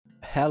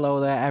Hello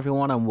there,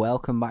 everyone, and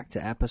welcome back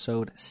to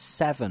episode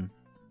 7.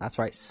 That's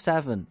right,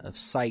 7 of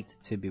Psyched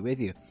to Be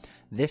With You.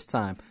 This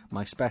time,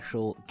 my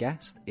special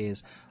guest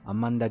is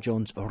Amanda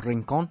Jones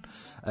Rincon,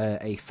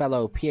 a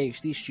fellow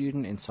PhD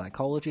student in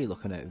psychology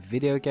looking at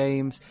video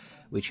games.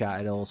 We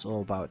chatted also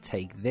about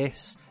Take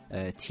This,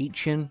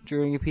 teaching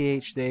during a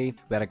PhD.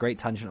 We had a great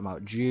tangent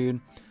about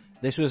June.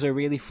 This was a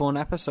really fun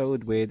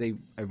episode with a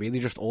really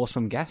just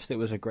awesome guest. It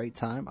was a great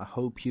time. I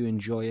hope you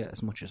enjoy it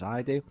as much as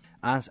I do.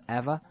 As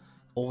ever,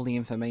 all the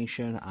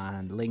information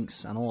and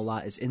links and all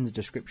that is in the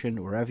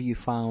description wherever you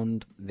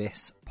found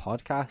this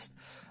podcast.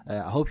 I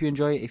hope you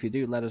enjoy it. If you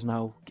do, let us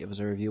know. Give us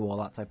a review, all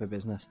that type of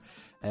business.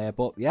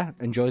 But yeah,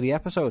 enjoy the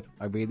episode.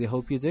 I really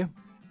hope you do.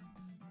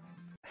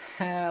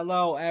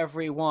 Hello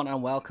everyone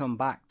and welcome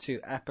back to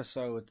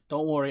episode,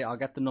 don't worry, I'll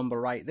get the number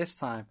right this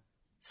time,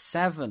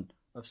 7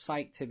 of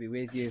Psyched to Be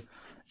With You.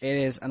 It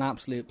is an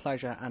absolute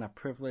pleasure and a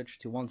privilege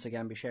to once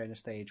again be sharing the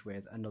stage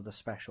with another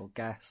special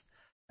guest.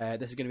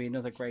 This is going to be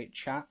another great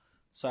chat.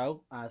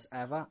 So, as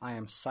ever, I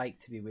am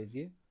psyched to be with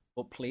you.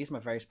 But please, my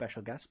very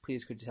special guest,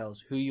 please could you tell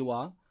us who you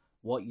are,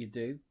 what you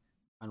do,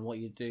 and what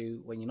you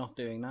do when you're not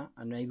doing that,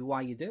 and maybe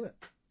why you do it.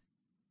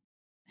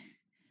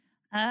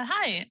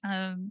 Hi,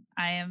 I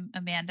am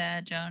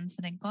Amanda Jones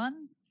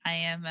Rincon. I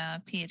am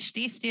a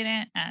PhD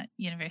student at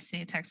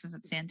University of Texas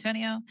at San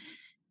Antonio,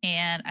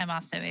 and I'm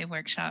also a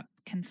workshop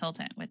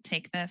consultant with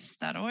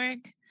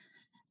TakeThis.org.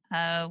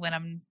 When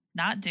I'm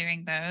not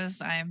doing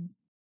those, I'm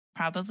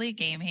probably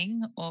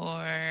gaming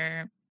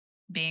or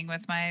being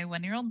with my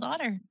 1-year-old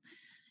daughter.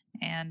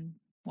 And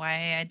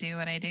why I do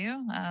what I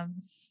do,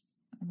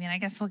 I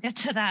guess we'll get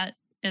to that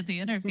in the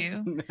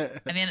interview.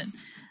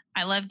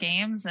 I love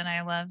games and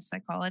I love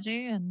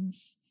psychology, and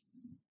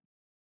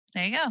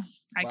there you go.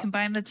 I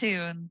combine the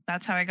two, and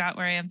that's how I got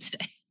where I am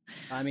today.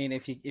 I mean,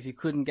 if you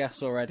couldn't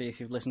guess already, if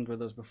you've listened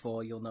with us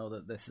before, you'll know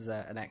that this is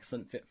an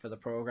excellent fit for the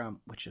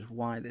program, which is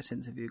why this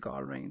interview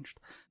got arranged.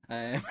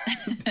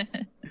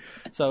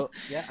 So,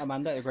 yeah,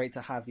 Amanda, great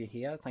to have you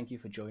here. Thank you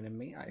for joining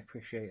me. I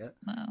appreciate it.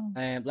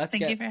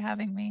 Thank you for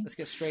having me. Let's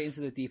get straight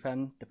into the deep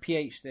end. The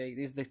PhD.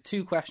 These are the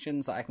 2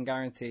 questions that I can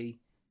guarantee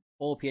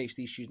all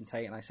PhD students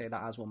hate, and I say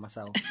that as one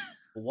myself.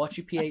 What's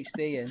your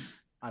PhD in,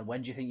 and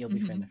when do you think you'll be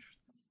finished?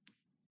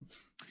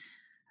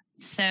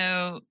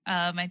 So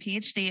my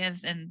PhD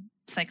is in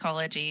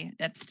psychology.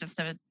 It's just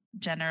a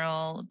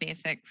general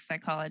basic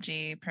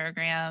psychology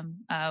program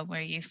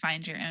where you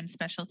find your own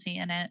specialty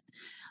in it.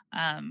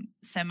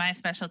 So my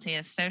specialty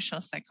is social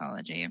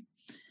psychology.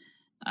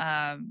 So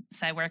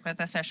I work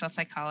with a social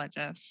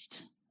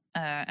psychologist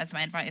as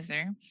my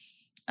advisor,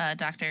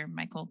 Dr.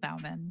 Michael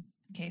Bauman,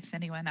 in case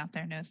anyone out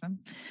there knows him.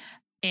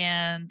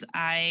 And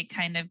I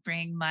kind of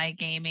bring my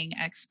gaming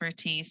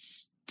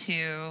expertise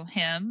to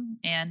him,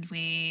 and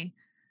we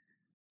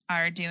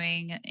are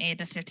doing a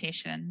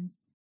dissertation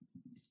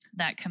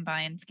that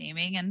combines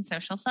gaming and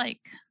social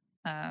psych.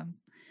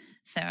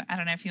 So I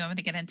don't know if you want me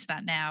to get into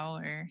that now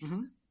or...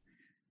 Mm-hmm.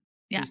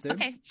 Yeah,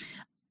 okay.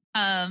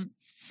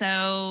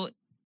 So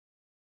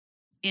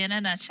in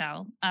a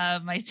nutshell,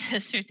 my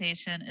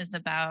dissertation is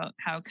about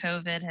how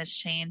COVID has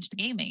changed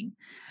gaming.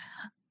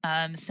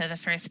 So the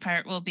first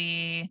part will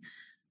be,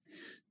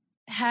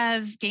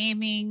 has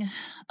gaming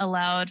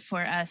allowed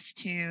for us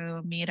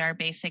to meet our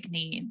basic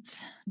needs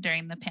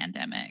during the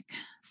pandemic?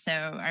 So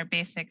our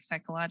basic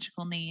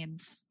psychological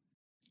needs,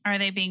 are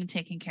they being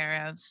taken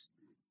care of?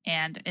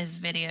 And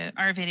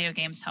are video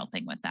games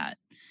helping with that?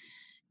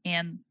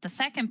 And the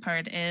second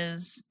part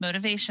is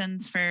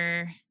motivations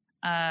for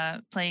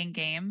playing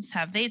games.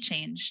 Have they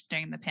changed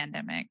during the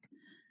pandemic?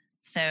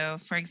 So,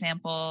 for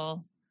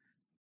example,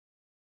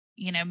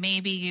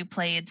 maybe you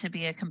played to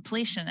be a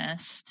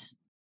completionist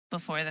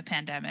before the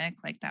pandemic,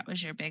 like that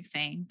was your big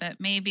thing, but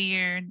maybe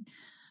your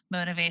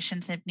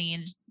motivations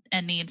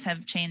and needs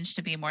have changed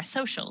to be more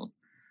social.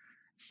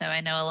 So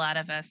I know a lot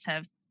of us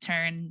have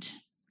turned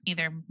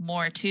either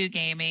more to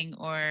gaming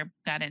or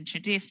got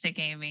introduced to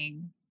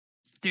gaming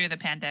through the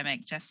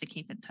pandemic just to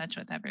keep in touch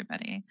with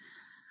everybody.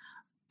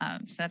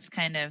 So that's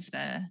kind of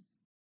the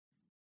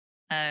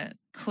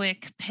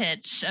quick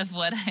pitch of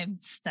what I'm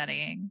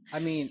studying. I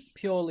mean,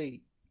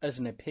 purely as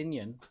an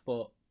opinion,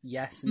 but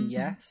yes and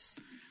yes.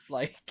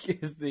 Like,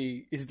 is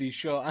the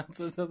short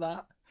answer to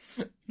that?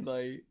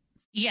 Like,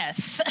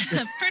 yes,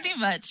 pretty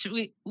much.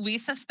 We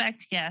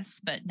suspect yes,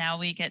 but now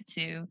we get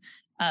to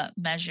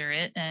measure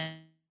it and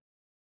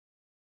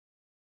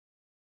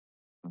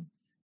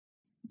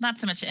not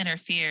so much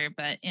interfere,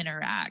 but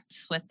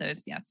interact with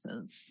those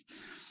yeses.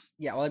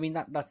 Yeah, well, I mean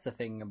that's the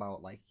thing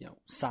about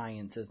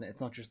science, isn't it?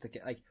 It's not just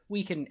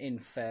we can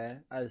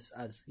infer as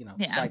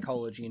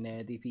psychology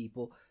nerdy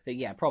people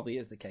that probably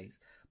is the case,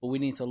 but we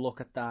need to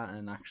look at that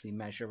and actually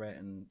measure it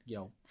and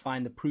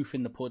find the proof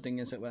in the pudding,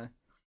 as it were.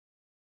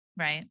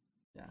 Right.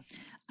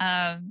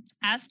 Yeah.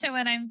 As to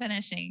when I'm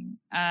finishing,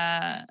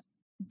 the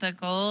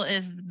goal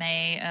is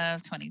May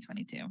of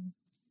 2022.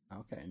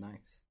 Okay, nice.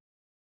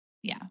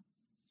 Yeah.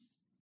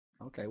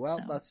 Okay, well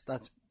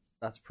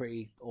that's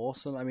pretty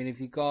awesome. I mean, if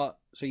you got,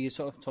 so you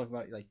sort of talk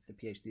about the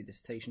PhD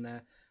dissertation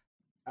there.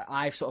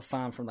 I've sort of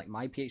found from like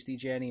my PhD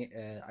journey,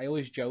 I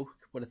always joke,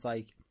 but it's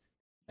like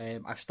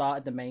I've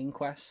started the main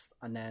quest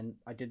and then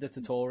I did the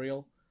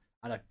tutorial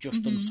and I've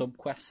just done Mm-hmm.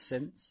 subquests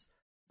since.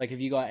 Like, have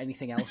you got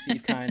anything else that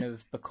you've kind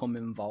of become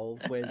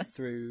involved with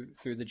through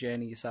the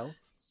journey yourself?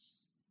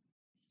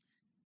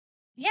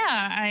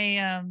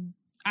 Yeah,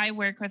 I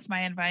work with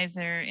my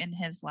advisor in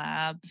his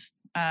lab,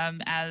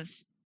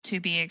 as to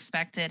be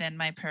expected in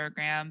my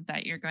program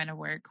that you're going to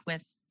work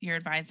with your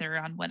advisor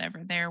on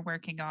whatever they're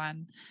working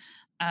on.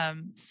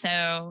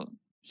 So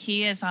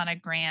he is on a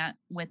grant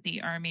with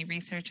the Army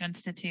Research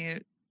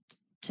Institute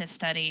to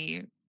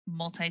study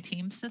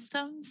multi-team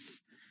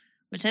systems,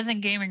 which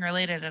isn't gaming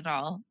related at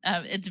all.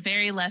 It's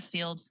very left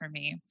field for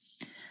me.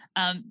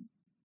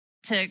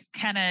 To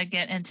kind of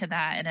get into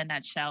that in a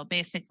nutshell,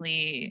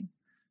 basically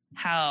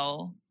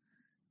how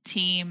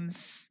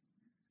teams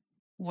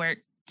work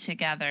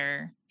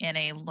together in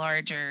a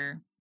larger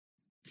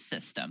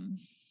system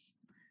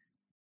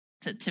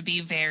to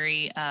be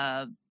very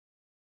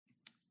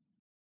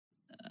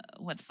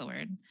what's the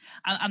word?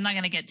 I'm not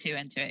going to get too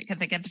into it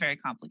because it gets very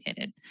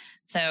complicated.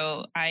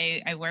 So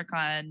I work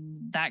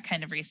on that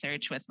kind of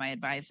research with my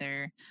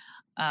advisor.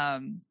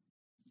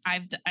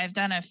 I've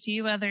done a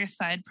few other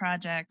side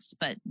projects,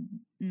 but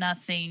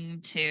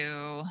nothing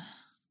to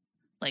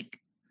like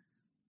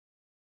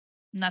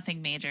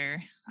nothing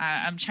major.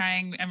 I'm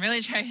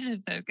really trying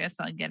to focus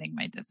on getting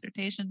my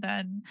dissertation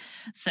done.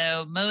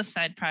 So most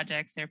side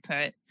projects are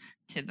put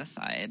to the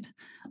side,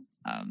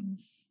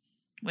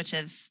 which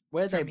is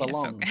Where for they me to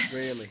belong, focus.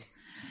 really.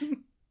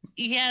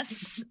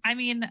 Yes, I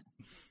mean,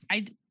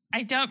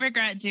 I don't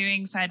regret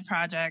doing side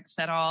projects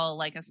at all.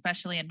 Like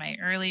especially in my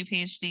early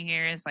PhD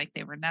years, like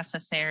they were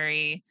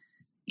necessary.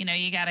 You know,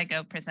 you got to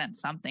go present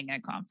something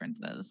at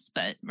conferences.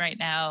 But right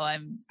now,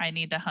 I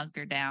need to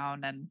hunker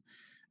down, and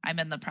I'm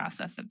in the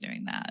process of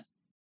doing that.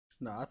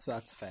 No,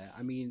 that's fair.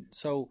 I mean,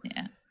 so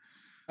Yeah.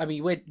 I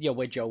mean,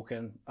 we're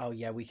joking. Oh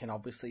yeah, we can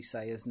obviously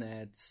say as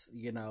nerds,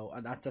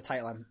 and that's a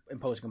title I'm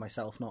imposing on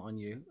myself, not on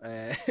you.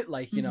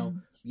 Like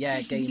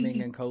yeah, gaming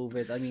Mm-hmm. and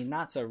COVID. I mean,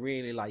 that's a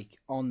really like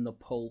on the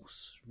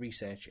pulse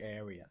research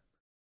area.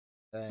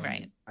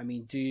 Right. I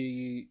mean, do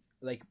you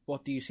like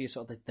what do you see as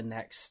sort of like the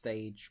next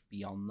stage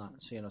beyond that?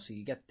 So so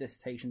you get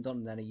dissertation done,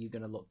 and then are you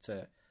going to look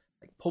to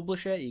like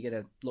publish it? Are you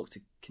going to look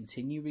to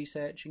continue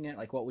researching it?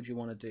 Like, what would you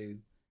want to do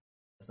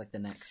as like the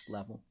next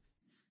level?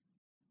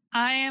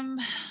 I'm,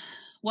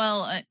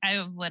 well,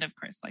 I would of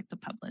course like to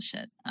publish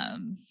it.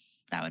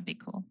 That would be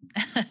cool.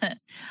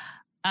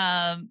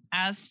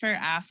 As for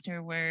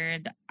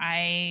afterward,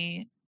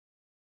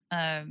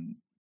 um,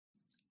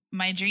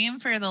 my dream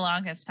for the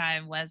longest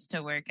time was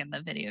to work in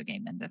the video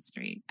game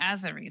industry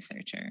as a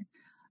researcher.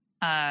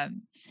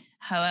 Um,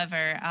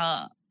 However,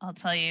 I'll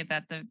tell you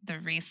that the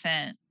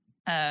recent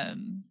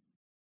um,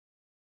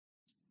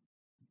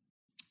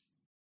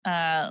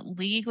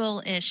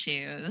 legal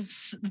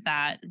issues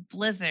that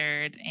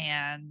Blizzard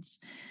and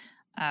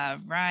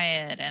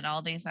Riot and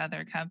all these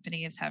other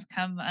companies have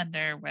come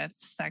under with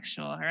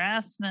sexual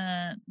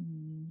harassment,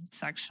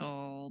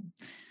 sexual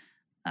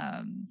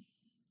um,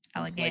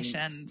 Complaints.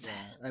 allegations.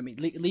 Yeah, I mean,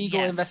 legal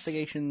Yes,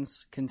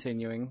 investigations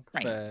continuing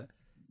right, for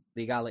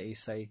legality's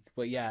sake,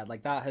 but yeah,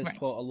 like that has right.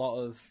 put a lot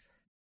of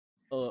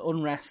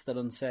unrest and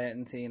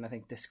uncertainty, and I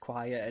think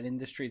disquiet an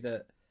industry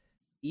that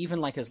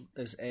even like as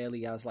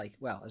early as like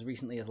well as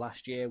recently as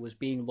last year was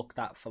being looked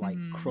at for like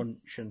Hmm.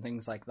 crunch and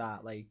things like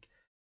that. Like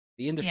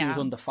the industry was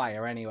Yeah, under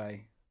fire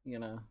anyway. You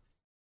know.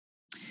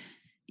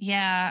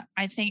 yeah.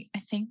 I think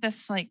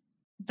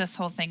this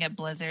whole thing at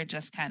Blizzard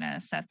just kind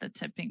of set the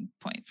tipping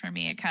point for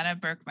me. It kind of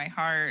broke my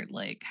heart.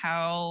 Like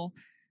how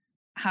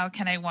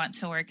can I want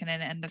to work in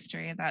an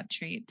industry that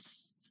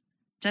treats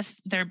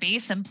just their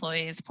base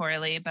employees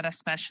poorly, but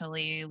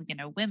especially,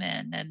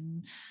 women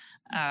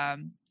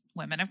and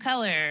women of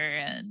color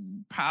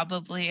and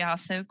probably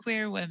also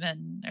queer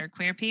women or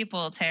queer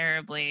people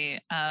terribly.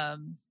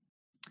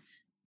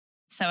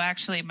 So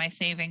actually my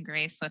saving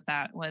grace with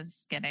that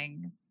was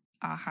getting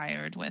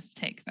hired with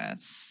Take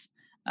This.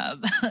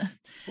 Um,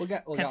 We'll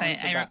get cause onto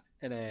that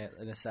in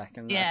a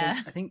second.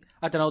 yeah. I think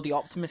I don't know. The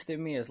optimist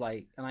in me is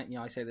like, and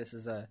I say this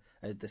as a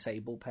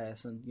disabled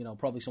person.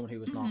 Probably someone who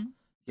was not.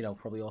 Hmm.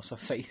 Probably also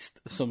faced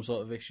some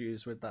sort of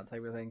issues with that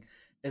type of thing.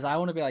 Is I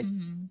want to be like,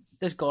 Hmm.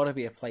 there's got to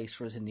be a place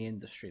for us in the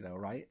industry, though,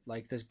 right?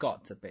 Like, there's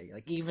got to be.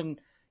 Like, even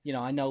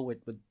I know we're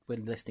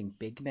listing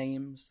big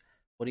names,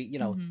 but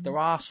Hmm. there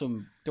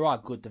are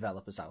good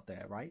developers out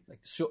there, right? Like,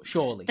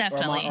 surely, or am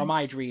Definitely.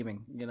 I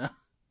dreaming? You know.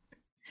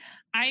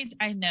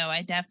 I know.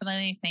 I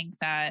definitely think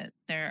that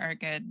there are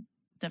good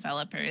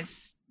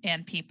developers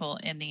and people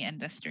in the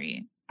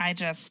industry. I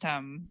just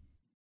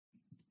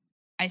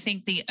I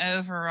think the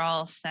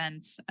overall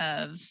sense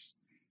of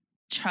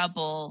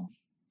trouble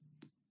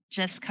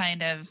just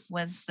kind of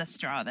was the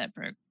straw that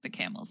broke the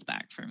camel's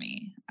back for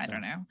me. I Yeah.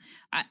 don't know.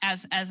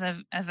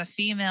 As a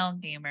female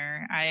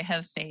gamer, I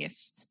have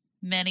faced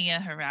many a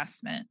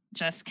harassment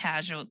just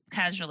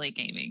casually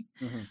gaming,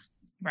 Hmm.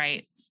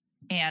 right?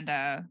 And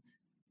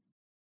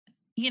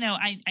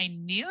I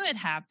knew it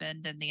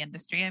happened in the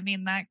industry. I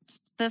mean,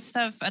 this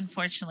stuff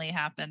unfortunately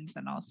happens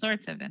in all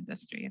sorts of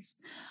industries.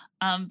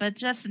 But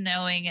just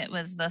knowing it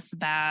was this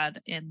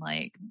bad in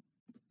like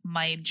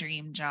my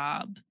dream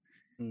job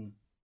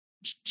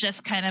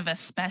just kind of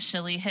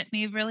especially hit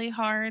me really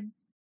hard.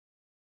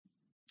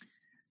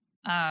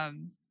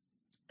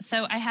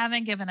 So I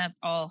haven't given up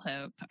all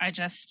hope. I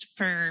just,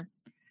 for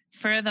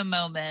the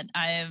moment,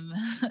 I'm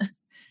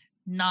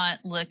not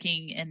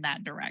looking in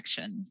that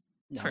direction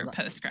for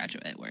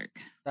postgraduate work.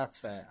 That's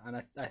fair.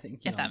 And I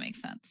think, if that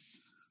makes sense.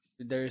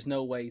 There is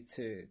no way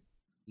to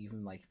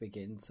even like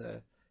begin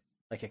to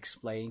like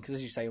explain, because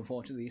as you say,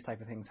 unfortunately these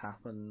type of things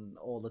happen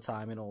all the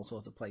time in all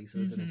sorts of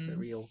places, and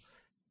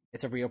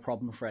it's a real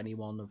problem for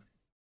anyone of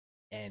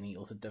any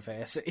other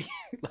diversity.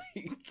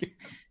 Like,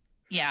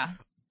 yeah,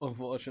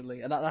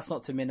 unfortunately. And that's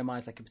not to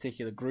minimize like a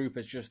particular group.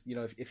 It's just,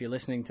 if you're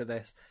listening to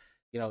this,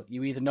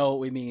 you either know what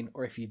we mean,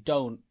 or if you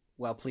don't,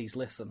 well, please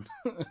listen.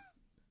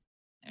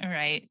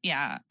 Right.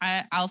 Yeah.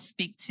 I'll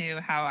speak to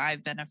how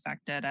I've been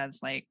affected as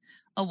like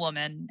a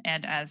woman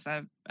and as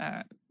a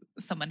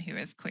someone who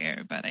is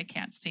queer, but I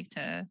can't speak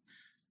to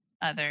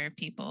other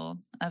people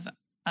of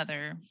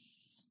other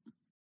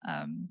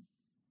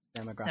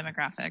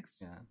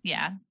demographics.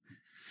 Yeah.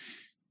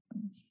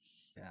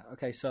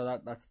 Okay, so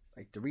that's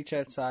like the reach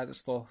out side of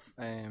stuff.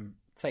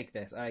 Take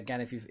this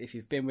again. If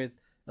you've been with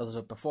us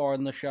before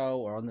on the show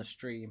or on the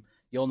stream,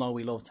 you'll know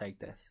we love Take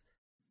This.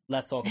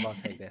 Let's talk about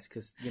Take This,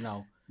 because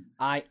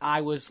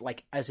I was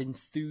like as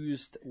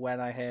enthused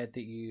when I heard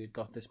that you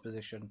got this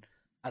position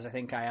as I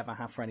think I ever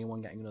have for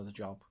anyone getting another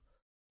job.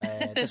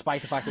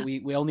 Despite the fact that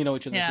we only know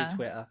each other through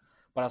Twitter,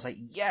 but I was like,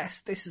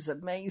 yes, this is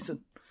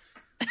amazing.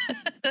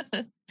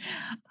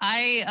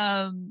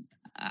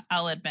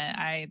 I'll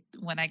admit,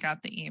 when I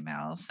got the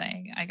email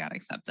saying I got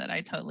accepted,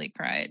 I totally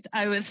cried.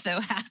 I was so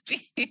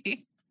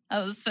happy. I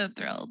was so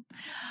thrilled.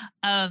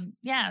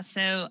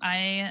 So I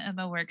am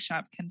a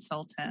workshop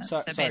consultant.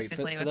 So sorry,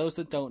 for those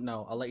that don't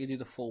know, I'll let you do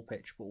the full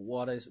pitch, but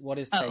what is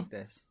Take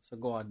This? So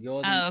go on,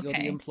 you're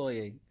the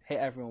employee. Hit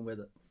everyone with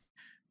it.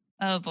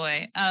 Oh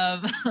boy.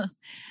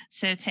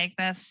 So Take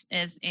This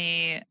is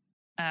a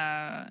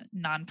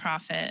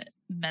nonprofit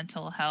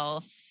mental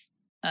health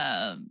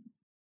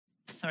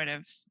sort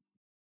of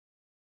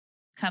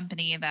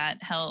company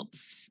that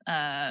helps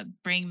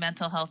bring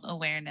mental health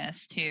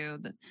awareness to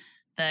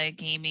the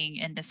gaming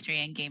industry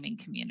and gaming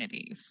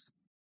communities.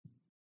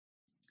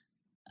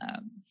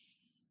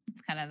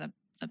 It's kind of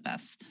the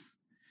best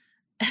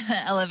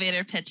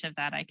elevator pitch of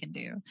that I can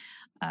do.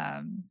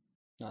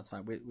 That's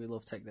fine. We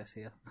love Take This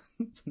here.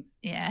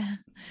 Yeah.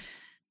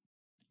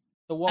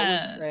 So what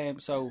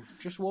was so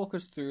just walk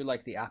us through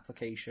like the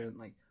application,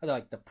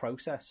 like the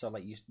process. So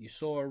like you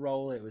saw a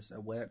role, it was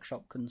a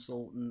workshop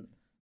consultant.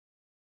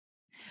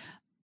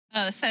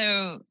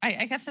 So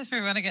I guess if we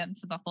want to get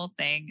into the whole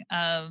thing,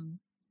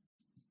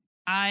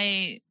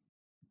 I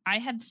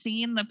had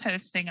seen the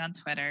posting on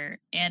Twitter,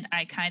 and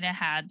I kind of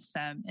had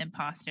some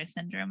imposter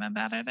syndrome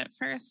about it at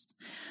first.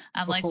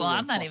 I'm like, well,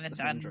 I'm not even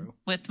done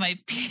with my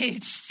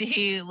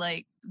PhD.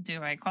 Like,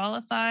 do I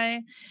qualify?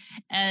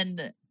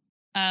 And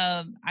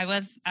I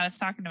was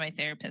talking to my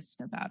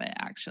therapist about it,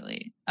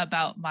 actually,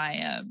 about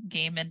my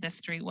game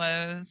industry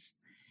woes,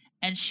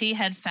 and she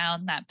had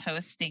found that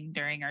posting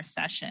during our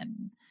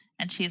session.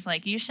 And she's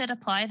like, you should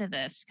apply to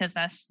this because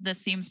this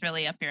seems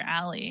really up your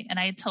alley. And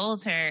I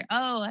told her,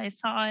 oh, I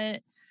saw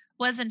it,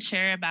 wasn't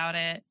sure about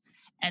it.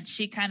 And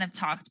she kind of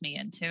talked me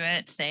into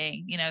it,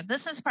 saying,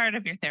 this is part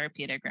of your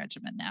therapeutic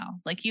regimen now.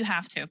 Like, you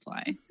have to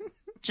apply,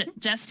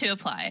 just to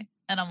apply.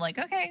 And I'm like,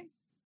 okay,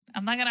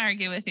 I'm not going to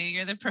argue with you.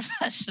 You're the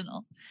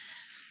professional.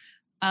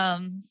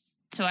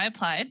 So I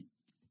applied,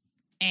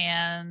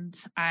 and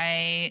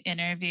I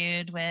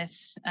interviewed with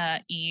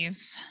Eve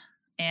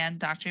and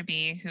Dr.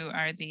 B, who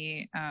are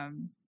the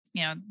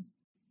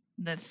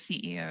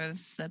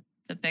CEOs,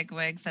 the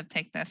bigwigs of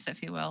Take This,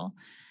 if you will.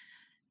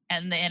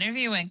 And the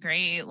interview went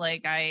great.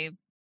 Like I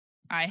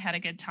had a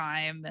good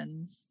time,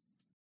 and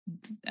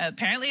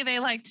apparently they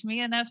liked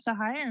me enough to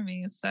hire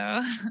me. So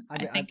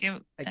I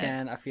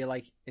feel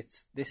like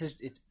it's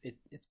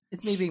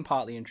me being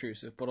partly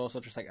intrusive, but also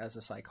just like as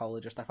a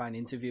psychologist, I find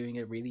interviewing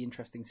a really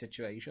interesting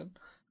situation.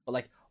 But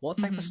like, what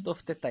type of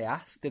stuff did they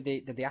ask? Did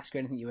they ask you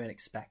anything you weren't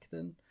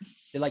expecting?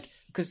 They like,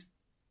 because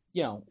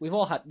we've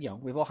all had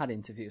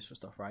interviews for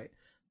stuff, right?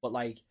 But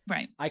like,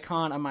 right, I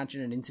can't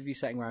imagine an interview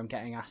setting where I'm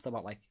getting asked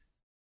about like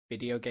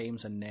video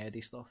games and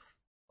nerdy stuff,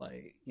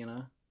 like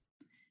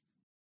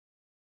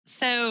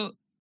So,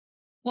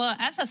 well,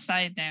 as a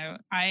side note,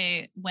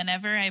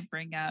 whenever I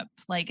bring up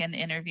like in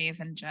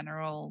interviews in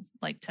general,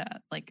 like to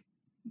like,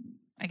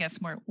 I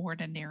guess more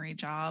ordinary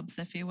jobs,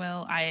 if you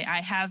will,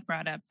 I have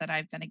brought up that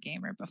I've been a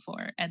gamer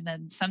before, and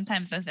then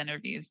sometimes those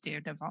interviews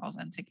do devolve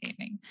into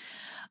gaming.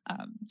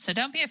 So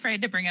don't be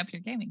afraid to bring up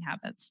your gaming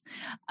habits.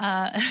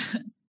 I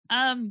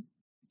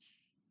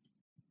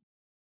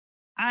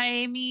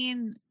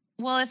mean,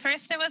 well, at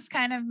first it was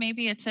kind of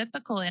maybe a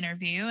typical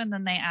interview, and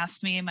then they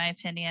asked me my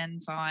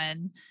opinions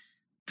on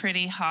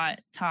pretty hot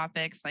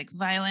topics like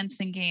violence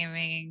in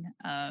gaming,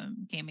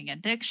 gaming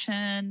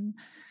addiction,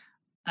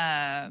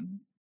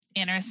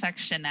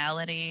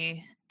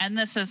 intersectionality. And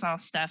this is all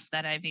stuff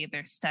that I've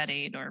either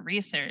studied or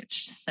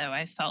researched. So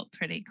I felt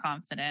pretty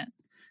confident,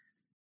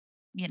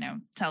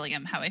 telling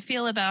him how I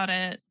feel about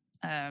it.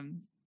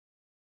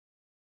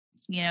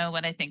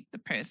 What I think the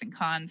pros and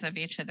cons of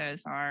each of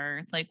those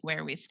are, like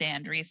where we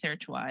stand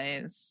research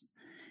wise.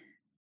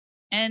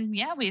 And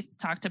yeah, we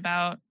talked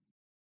about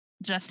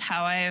just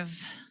how I've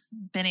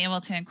been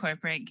able to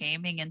incorporate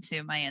gaming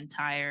into my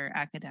entire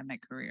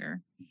academic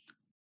career,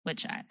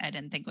 which I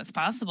didn't think was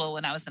possible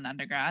when I was an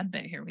undergrad,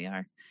 but here we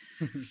are.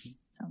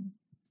 So.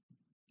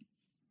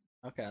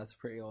 Okay, that's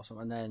pretty awesome.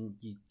 And then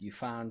you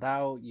found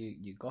out,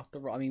 you got the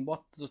role. I mean,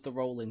 what does the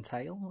role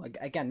entail?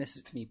 Again, this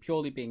is me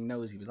purely being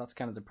nosy, but that's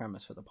kind of the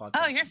premise for the podcast.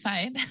 Oh, you're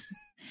fine.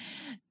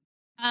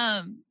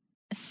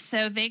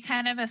 So they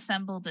kind of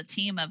assembled a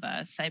team of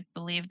us. I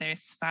believe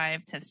there's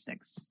 5 to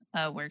 6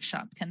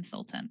 workshop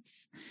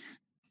consultants.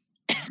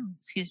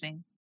 Excuse me.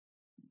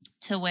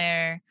 To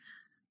where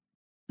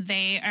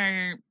they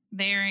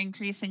are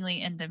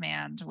increasingly in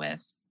demand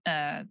with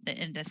the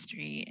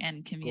industry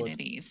and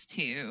communities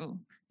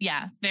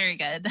very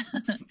good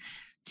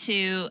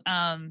to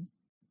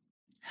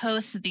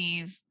host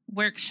these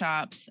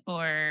workshops,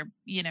 or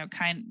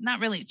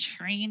not really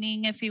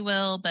training, if you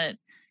will, but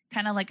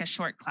kind of like a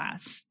short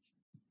class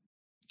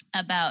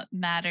about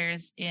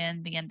matters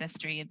in the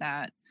industry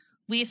that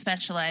we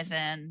specialize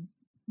in,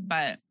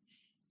 but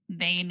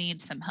they need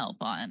some help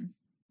on.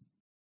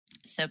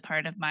 So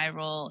part of my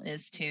role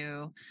is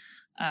to,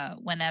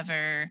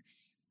 whenever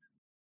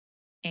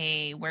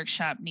a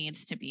workshop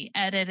needs to be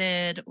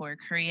edited or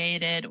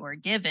created or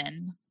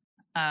given,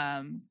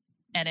 and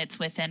it's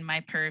within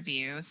my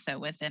purview, so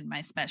within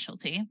my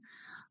specialty,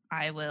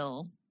 I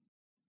will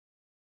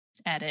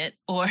edit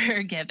or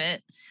give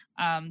it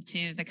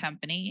to the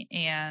company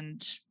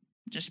and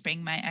just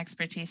bring my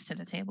expertise to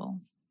the table.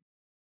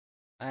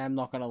 I am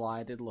not gonna lie,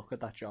 I did look at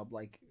that job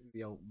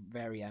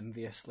very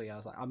enviously. I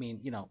was like,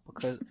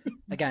 because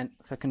again,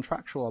 for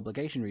contractual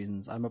obligation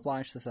reasons, I'm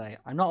obliged to say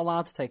I'm not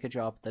allowed to take a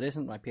job that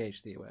isn't my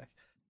PhD work.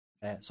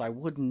 So I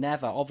would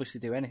never,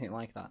 obviously, do anything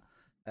like that.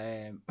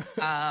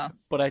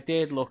 But I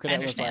did look at it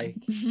and was like,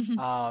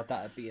 oh,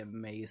 that'd be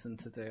amazing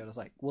to do. I was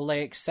like, will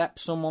they accept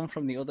someone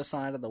from the other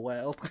side of the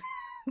world?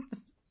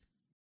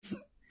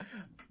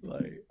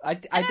 I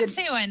didn't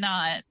see why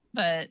not,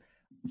 but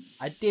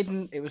I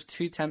didn't. It was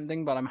too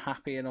tempting, but I'm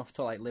happy enough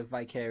to live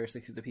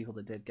vicariously through the people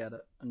that did get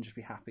it, and just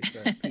be happy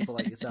for people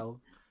like yourself.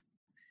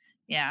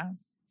 Yeah.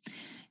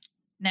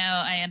 No,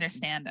 I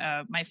understand.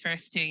 My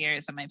first 2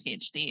 years of my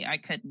PhD, I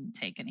couldn't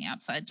take any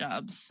outside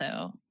jobs,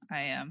 so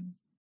I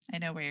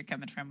know where you're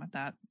coming from with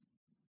that.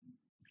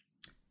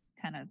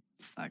 Kind of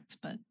sucked,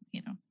 but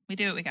we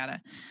do what we gotta.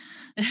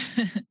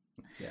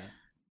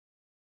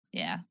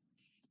 Yeah.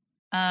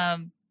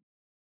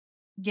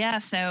 Yeah.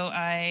 So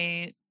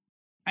I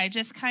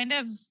just kind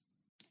of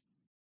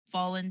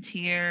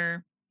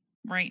volunteer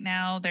right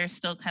now. They're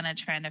still kind of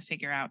trying to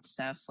figure out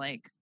stuff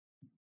like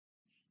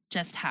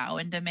just how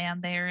in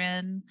demand they're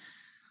in.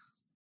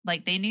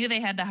 Like they knew they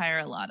had to hire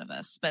a lot of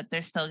us, but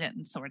they're still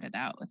getting sorted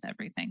out with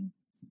everything,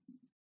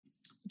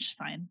 which is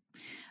fine.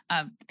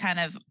 Kind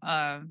of,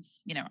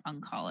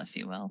 on call, if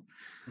you will.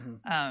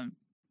 Mm-hmm.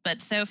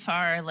 But so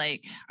far,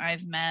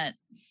 I've met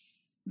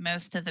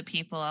most of the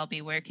people I'll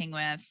be working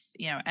with.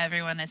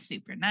 Everyone is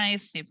super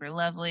nice, super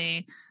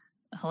lovely,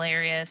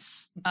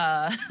 hilarious.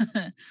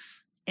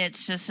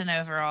 It's just an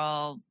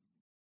overall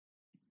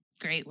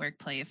great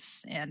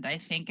workplace, and I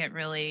think it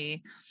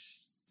really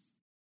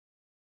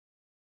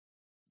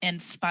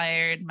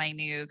inspired my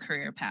new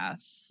career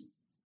path.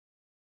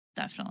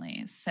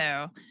 Definitely.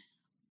 So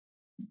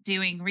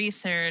doing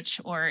research,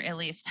 or at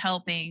least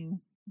helping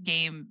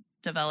game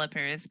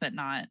developers, but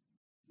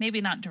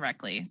maybe not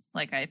directly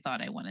like I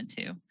thought I wanted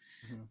to,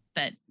 mm-hmm.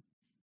 but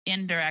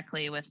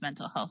indirectly with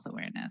mental health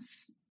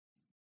awareness.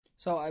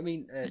 So, I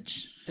mean,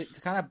 to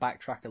kind of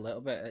backtrack a little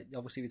bit,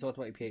 obviously we talked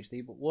about your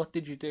PhD, but what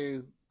did you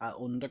do at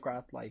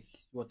undergrad?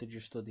 What did you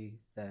study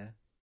there?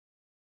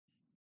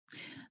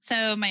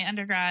 So my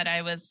undergrad,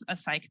 I was a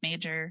psych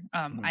major.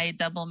 Mm-hmm. I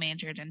double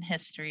majored in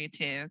history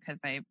too, because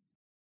I,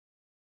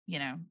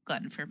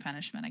 glutton for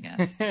punishment, I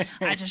guess.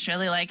 I just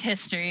really like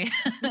history.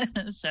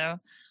 So,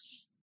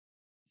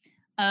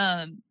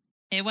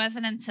 it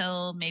wasn't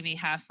until maybe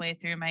halfway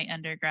through my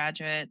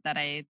undergraduate that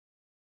I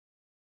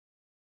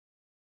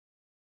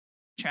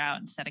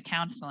out instead of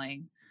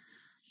counseling.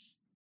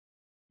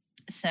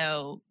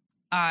 So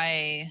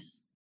I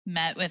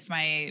met with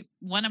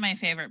one of my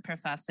favorite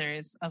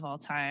professors of all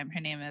time. Her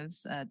name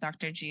is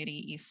Dr.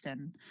 Judy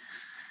Easton.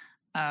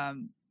 I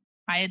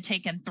had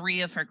taken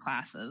 3 of her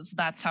classes.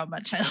 That's how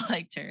much I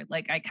liked her.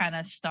 I kind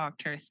of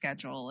stalked her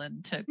schedule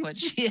and took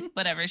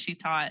whatever she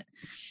taught.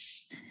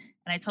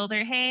 And I told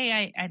her,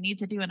 hey, I need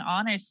to do an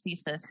honors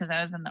thesis because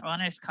I was in the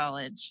honors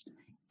college,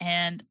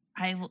 and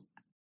I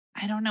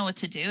don't know what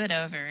to do it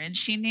over. And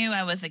she knew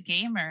I was a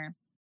gamer.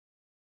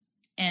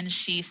 And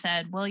she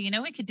said, well,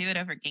 we could do it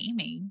over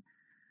gaming.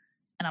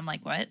 And I'm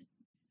like, what?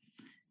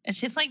 And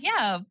she's like,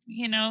 yeah,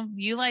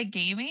 you like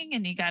gaming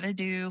and you got to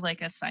do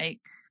like a psych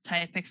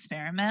type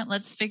experiment.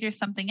 Let's figure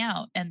something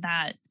out. And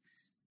that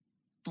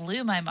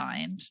blew my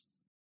mind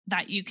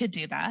that you could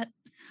do that.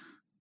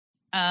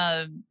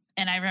 And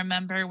I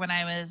remember when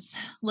I was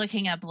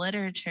looking up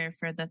literature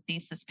for the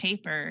thesis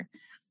paper,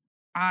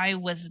 I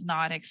was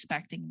not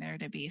expecting there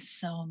to be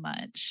so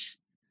much.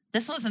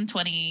 This was in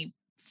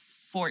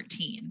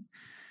 2014.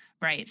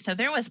 Right. So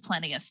there was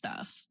plenty of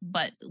stuff,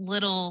 but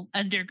little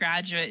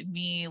undergraduate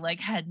me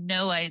had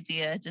no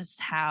idea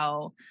just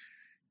how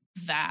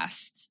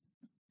vast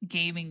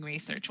gaming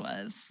research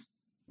was.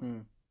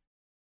 Mm.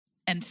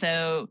 And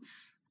so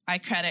I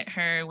credit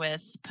her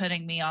with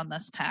putting me on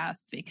this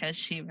path because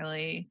she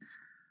really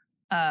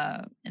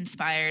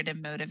inspired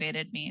and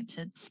motivated me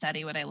to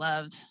study what I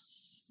loved.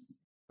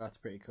 That's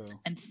pretty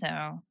cool. And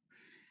so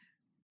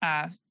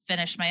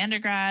finished my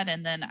undergrad,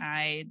 and then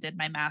I did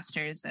my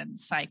master's in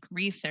psych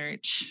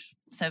research.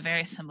 So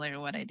very similar to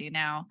what I do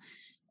now.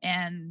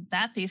 And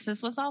that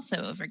thesis was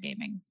also over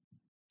gaming.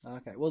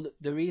 Okay. Well,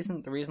 the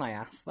reason I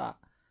asked that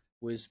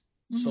was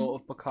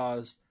sort of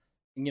because,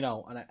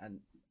 and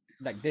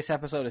like this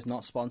episode is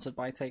not sponsored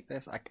by Take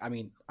This. I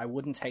mean, I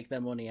wouldn't take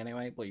their money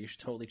anyway, but you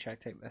should totally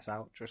check Take This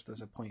out just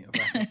as a point of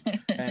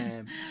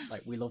reference.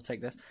 We love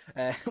Take This.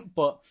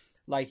 But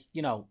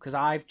because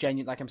I've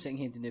genuinely, I'm sitting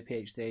here doing a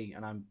PhD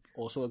and I'm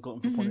also a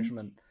glutton for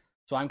punishment.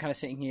 So I'm kind of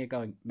sitting here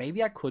going,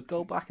 maybe I could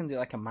go back and do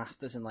a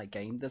master's in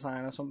game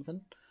design or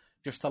something,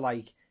 just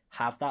to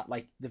have that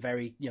the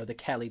very the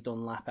Kelly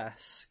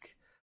Dunlap-esque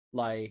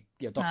Dr.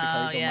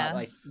 Kelly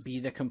Dunlap be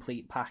the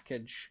complete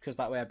package, because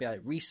that way I'd be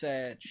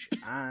research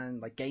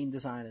and game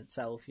design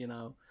itself.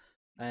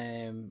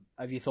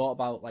 Have you thought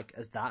about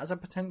as that as a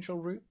potential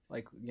route?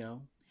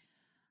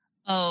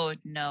 Oh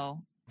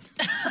no.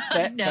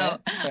 No.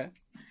 Fair.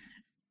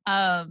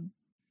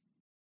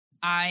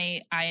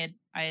 I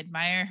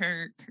admire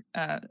her.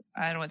 I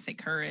don't want to say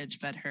courage,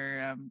 but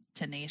her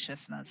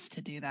tenaciousness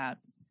to do that.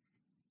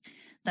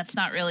 That's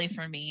not really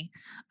for me.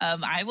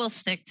 I will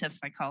stick to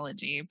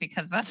psychology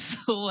because that's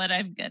what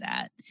I'm good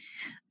at.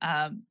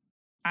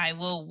 I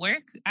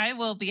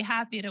will be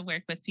happy to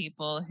work with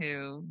people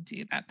who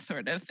do that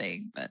sort of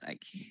thing, but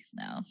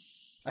no.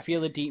 I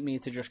feel a deep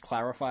need to just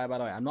clarify, by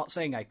the way. I'm not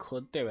saying I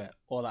could do it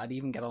or that I'd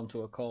even get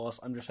onto a course.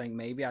 I'm just saying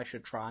maybe I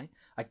should try.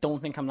 I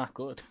don't think I'm that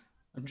good.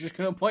 I'm just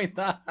going to point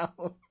that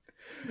out.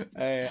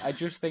 I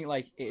just think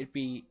it'd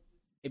be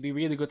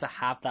really good to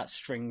have that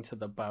string to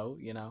the bow,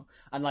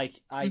 And I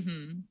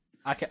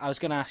was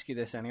going to ask you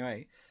this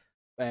anyway.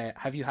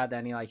 Have you had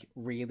any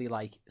really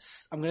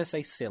I'm going to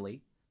say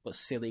silly, but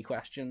silly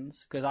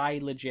questions? Because I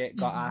legit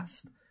got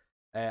asked.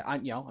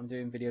 I'm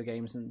doing video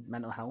games and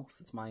mental health.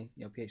 It's my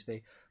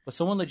PhD. But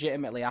someone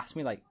legitimately asked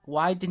me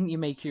why didn't you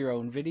make your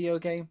own video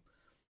game?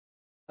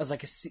 I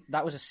was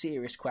that was a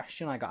serious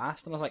question I got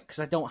asked, and I was because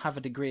I don't have a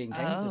degree in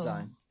game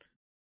design.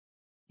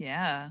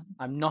 Yeah,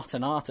 I'm not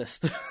an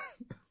artist.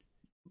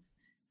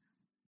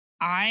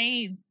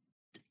 I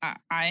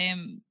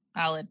am.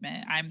 I'll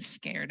admit I'm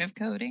scared of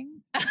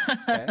coding.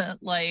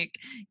 Okay.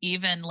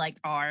 Even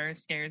R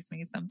scares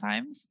me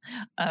sometimes.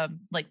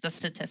 The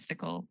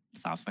statistical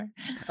software.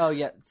 Oh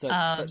yeah.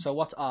 So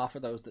what's R for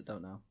those that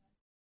don't know?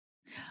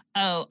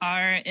 Oh,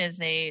 R is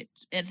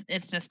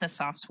it's just a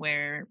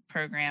software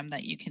program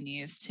that you can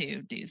use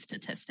to do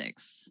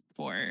statistics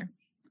for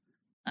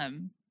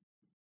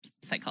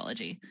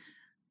psychology.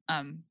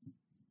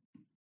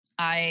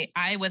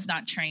 I was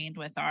not trained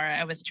with R.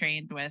 I was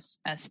trained with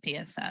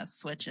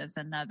SPSS, which is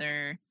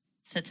another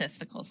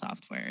statistical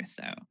software.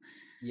 So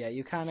yeah,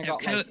 you kind of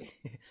got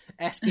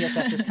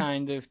SPSS is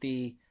kind of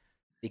the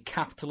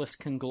capitalist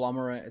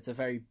conglomerate. It's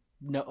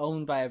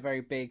owned by a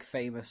very big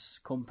famous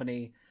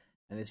company,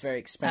 and it's very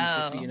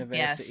expensive for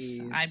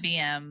universities. Yes,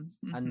 IBM.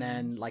 And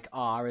then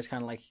R is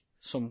kind of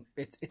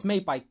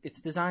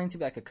it's designed to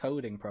be a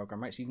coding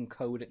program, right? So you can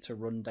code it to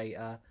run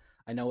data.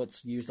 I know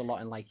it's used a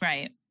lot in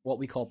right. what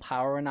we call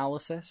power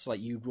analysis.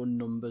 You run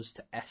numbers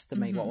to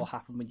estimate what will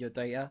happen with your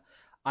data.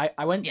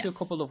 I went to a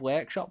couple of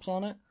workshops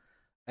on it,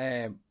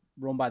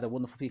 run by the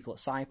wonderful people at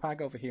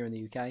SciPag over here in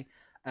the UK,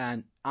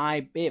 and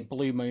it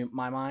blew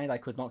my mind. I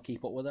could not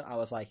keep up with it. I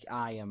was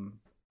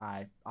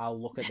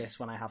I'll look at this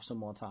when I have some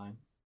more time,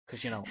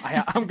 because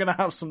I'm gonna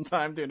have some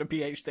time doing a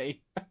PhD.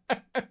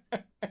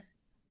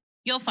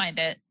 You'll find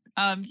it.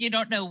 You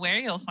don't know where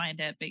you'll find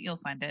it, but you'll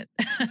find it.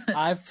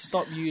 I've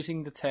stopped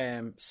using the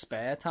term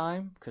spare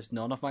time because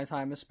none of my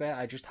time is spare.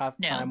 I just have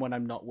time when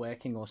I'm not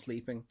working or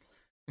sleeping.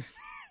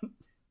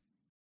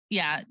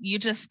 Yeah, you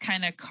just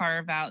kind of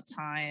carve out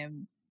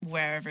time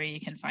wherever you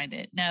can find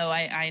it. No,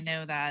 I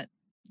know that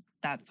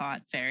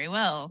thought very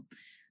well.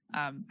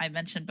 I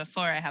mentioned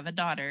before I have a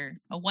daughter,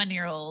 a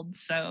 1-year-old,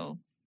 so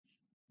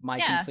my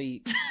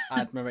complete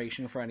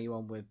admiration for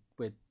anyone with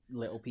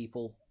little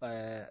people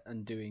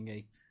and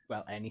doing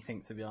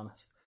anything, to be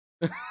honest.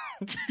 What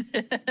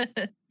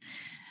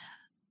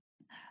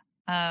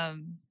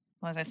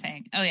was I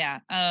saying? Oh yeah.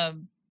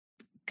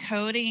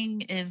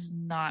 Coding is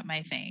not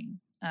my thing.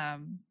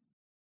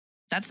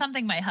 That's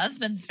something my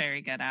husband's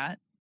very good at.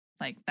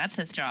 Like, that's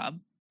his job.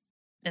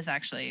 Is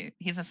actually,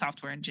 he's a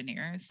software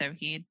engineer, so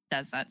he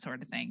does that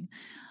sort of thing.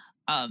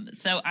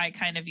 So I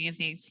kind of use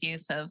the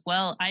excuse of,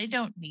 well, I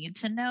don't need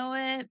to know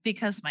it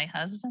because my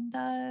husband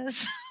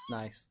does.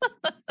 Nice.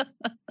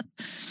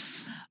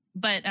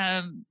 But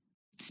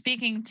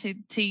speaking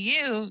to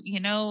you,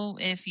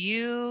 if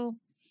you're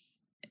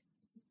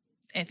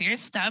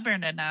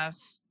stubborn enough,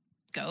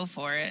 go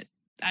for it.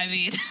 I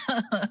mean,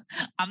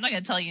 I'm not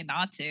going to tell you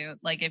not to.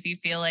 Like, if you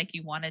feel like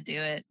you want to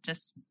do it,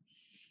 just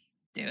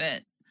do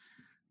it.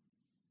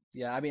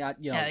 Yeah, I mean,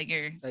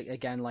 again,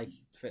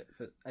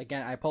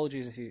 again, I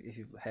apologize if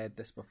you've heard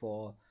this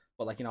before,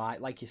 but like, I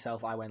like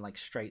yourself, I went like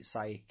straight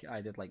psych. I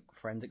did like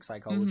forensic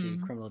psychology,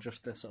 criminal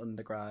justice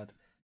undergrad,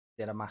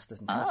 did a master's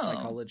in health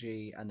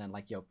psychology, and then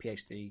like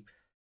PhD.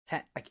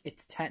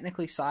 It's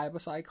technically cyber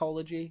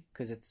psychology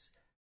because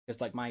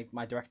like my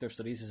director of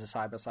studies is a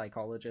cyber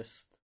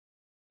psychologist,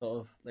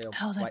 sort of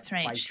that's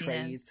right. by she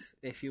trade, is.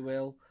 if you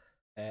will.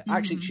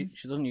 Actually,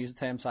 she doesn't use the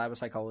term cyber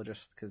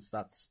psychologist because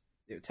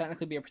it would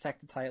technically be a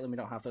protected title, and we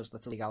don't have those.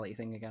 That's a legality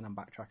thing again. I'm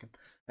backtracking,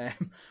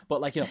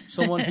 but like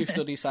someone who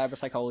studies cyber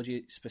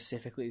psychology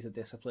specifically as a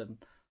discipline,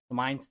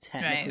 mine's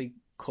technically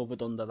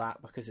covered under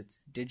that because it's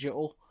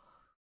digital.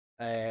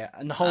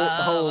 And the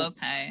whole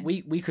okay.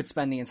 we could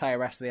spend the entire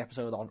rest of the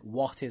episode on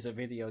what is a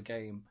video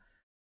game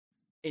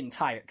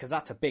because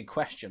that's a big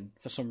question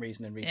for some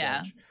reason in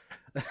research.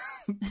 Yeah.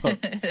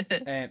 But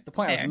the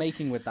point I was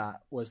making with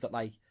that was that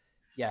like,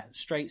 yeah,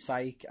 straight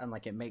psych, and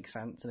like it makes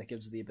sense and it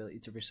gives us the ability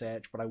to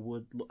research. But I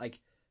would like,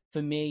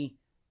 for me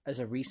as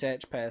a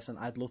research person,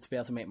 I'd love to be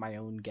able to make my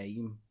own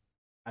game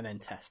and then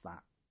test that.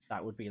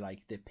 That would be like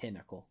the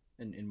pinnacle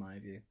in my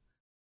view.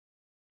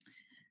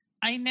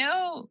 I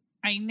know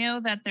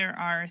that there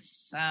are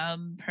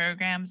some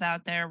programs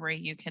out there where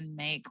you can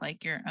make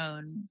like your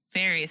own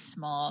very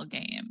small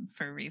game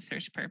for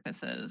research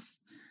purposes.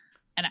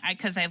 And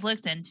because I've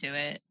looked into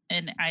it,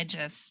 and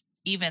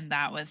even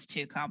that was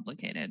too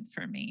complicated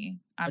for me.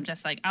 I'm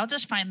just like, I'll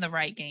just find the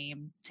right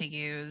game to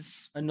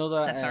use.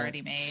 Another that's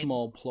already made.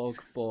 Small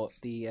plug, but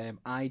the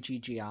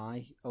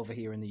IGGI over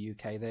here in the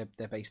UK,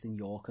 they're based in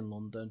York and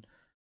London.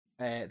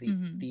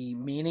 The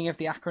meaning of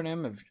the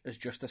acronym has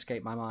just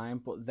escaped my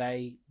mind, but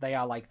they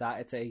are like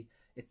that.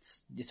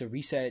 It's a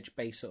research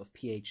based sort of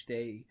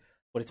PhD,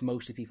 but it's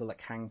mostly people that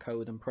can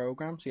code and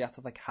program. So you have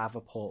to like have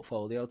a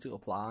portfolio to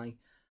apply.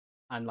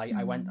 And like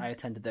I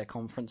attended their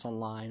conference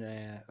online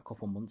a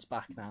couple months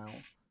back now.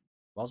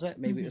 Was it?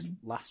 Maybe it was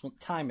last month.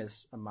 Time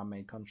is a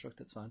man-made construct.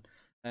 It's fine.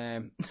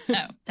 Oh,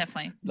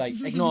 definitely. Like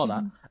ignore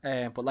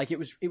that. But like it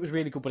was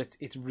really good. But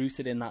it's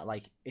rooted in that,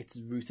 like it's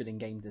rooted in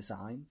game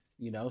design.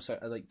 So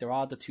like there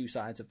are the two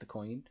sides of the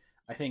coin.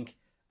 I think,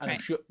 and I'm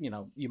sure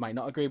you might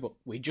not agree, but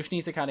we just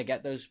need to kind of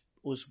get us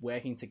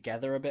working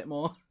together a bit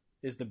more.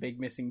 Is the big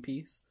missing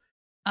piece.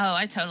 Oh,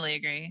 I totally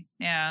agree.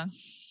 Yeah.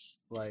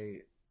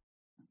 Like.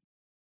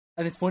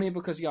 And it's funny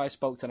because I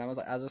spoke to him, I was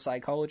like, as a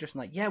psychologist, and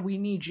like, yeah, we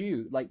need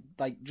you, like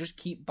just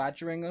keep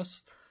badgering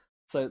us,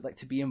 so like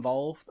to be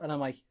involved. And I'm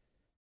like,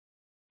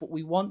 but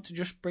we want to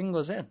just bring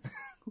us in.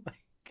 Like,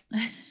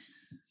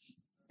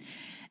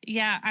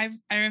 yeah,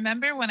 I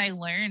remember when I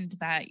learned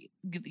that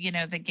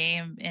the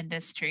game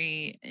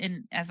industry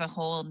as a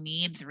whole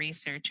needs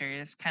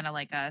researchers kind of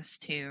like us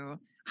to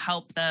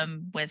help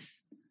them with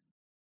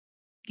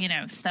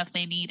stuff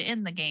they need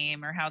in the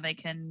game, or how they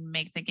can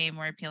make the game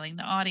more appealing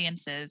to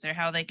audiences, or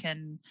how they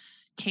can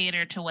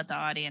cater to what the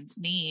audience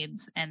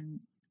needs. And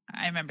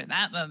I remember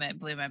that moment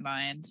blew my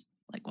mind.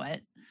 Like,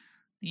 what?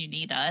 You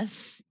need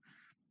us?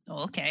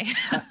 Oh, okay.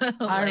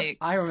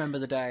 I remember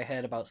the day I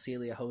heard about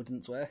Celia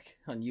Hodent's work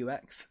on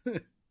UX.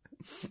 Like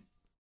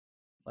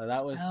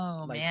that was.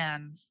 Oh like,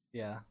 man.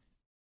 Yeah.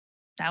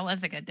 That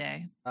was a good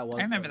day. I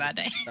remember that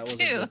day. That was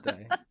too. a good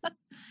day.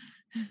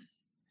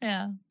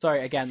 Yeah.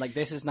 Sorry, again, like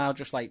this is now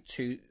just like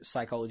two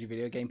psychology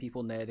video game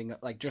people nerding,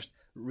 like just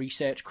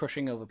research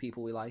crushing over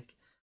people we like.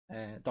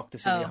 Dr.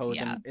 Celia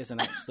Hodent is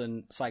an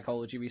excellent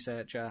psychology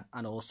researcher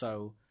and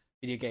also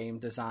video game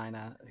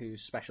designer who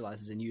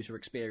specializes in user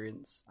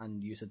experience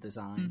and user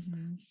design.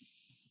 Mm-hmm.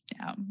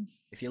 Yeah.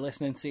 If you're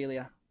listening,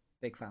 Celia,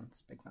 big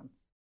fans.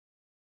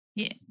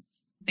 Yeah.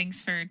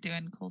 Thanks for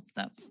doing cool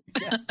stuff.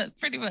 Yeah.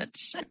 Pretty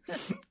much.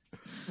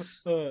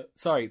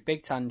 Sorry,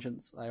 big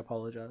tangents. I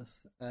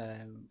apologize.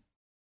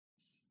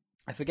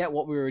 I forget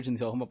what we were originally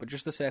talking about, but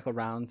just to circle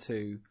around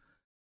to,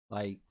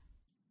 like,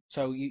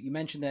 so you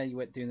mentioned there you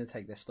were doing the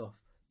Take This stuff.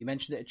 You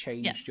mentioned it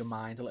changed your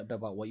mind a little bit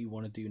about what you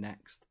want to do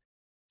next.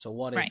 So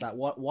what is that?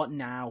 What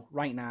now,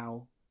 right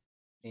now,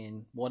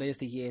 in what is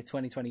the year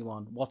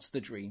 2021? What's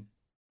the dream?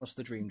 What's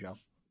the dream job?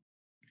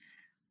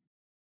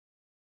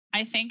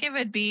 I think it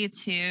would be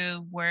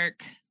to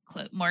work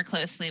more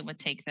closely with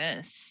Take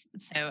This.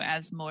 So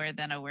as more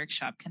than a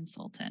workshop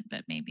consultant,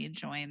 but maybe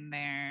join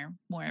their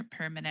more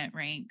permanent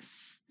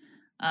ranks.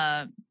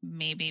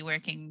 Maybe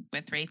working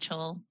with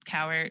Rachel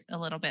Cowart a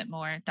little bit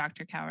more,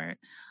 Dr. Cowart,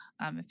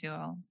 if you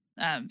will,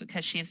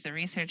 because she's the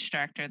research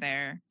director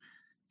there.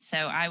 So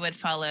I would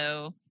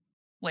follow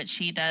what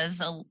she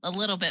does a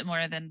little bit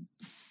more than,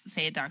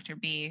 say, Dr.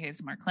 B,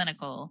 who's more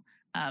clinical.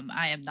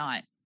 I am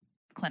not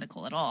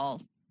clinical at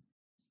all,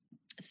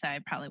 so I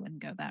probably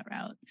wouldn't go that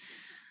route.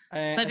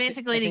 But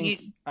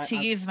basically, to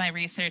use my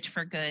research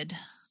for good.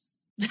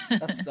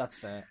 That's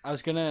fair. I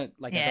was gonna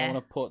I don't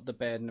want to put the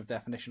burden of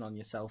definition on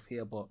yourself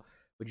here, but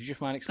would you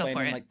just mind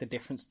explaining like the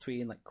difference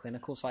between like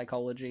clinical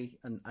psychology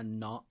and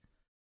not,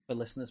 for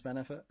listeners'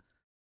 benefit?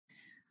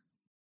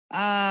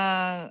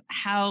 How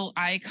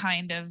I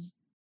kind of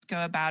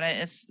go about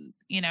it is,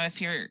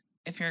 if you're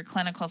a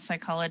clinical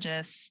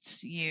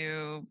psychologist,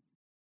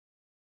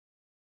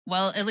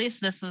 at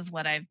least this is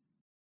what I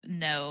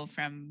know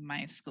from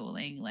my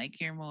schooling. Like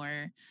you're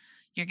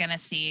going to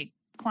see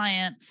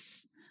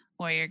clients,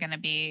 or you're going to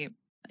be,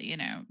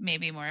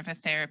 maybe more of a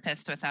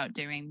therapist without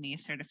doing the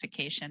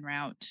certification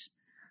route.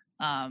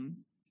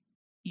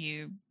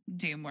 You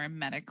do more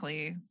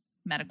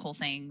medical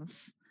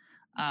things.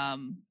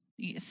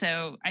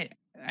 So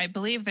I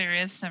believe there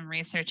is some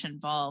research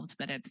involved,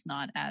 but it's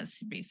not as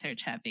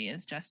research heavy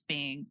as just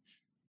being,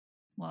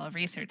 a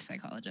research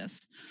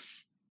psychologist.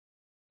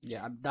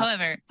 Yeah.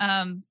 However,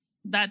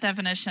 that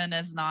definition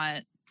is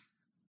not,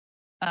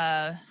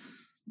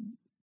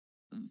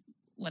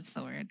 what's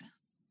the word?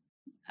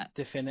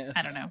 Definitive.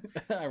 I don't know.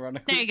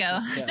 Ironically. There you go.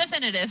 Yeah.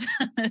 Definitive.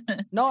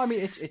 No, I mean,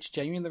 it's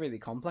genuinely really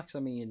complex. I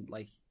mean,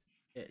 like,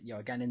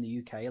 again, in the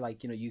UK,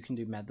 like, you can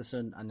do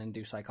medicine and then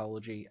do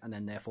psychology and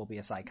then therefore be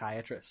a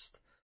psychiatrist.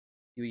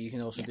 You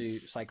can also do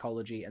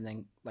psychology and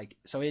then, like,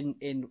 so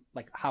in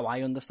like how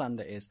I understand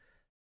it is,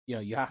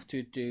 you have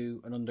to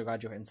do an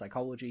undergraduate in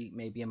psychology,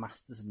 maybe a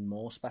master's and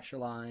more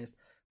specialized,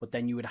 but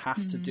then you would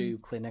have to do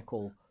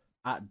clinical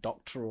at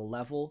doctoral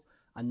level,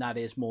 and that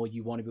is more,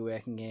 you want to be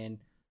working in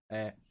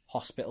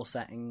hospital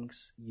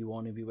settings, you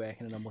want to be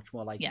working in a much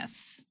more like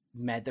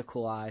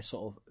medicalized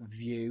sort of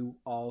view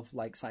of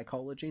like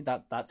psychology.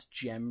 That's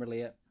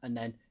generally it. And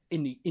then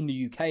in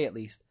the UK at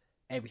least,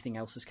 everything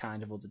else is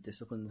kind of other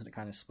disciplines, and it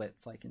kind of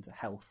splits like into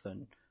health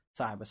and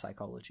cyber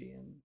psychology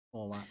and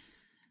all that.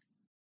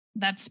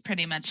 That's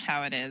pretty much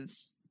how it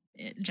is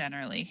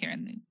generally here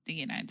in the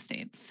United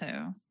States.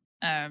 So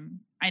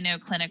I know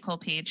clinical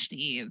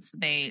PhDs,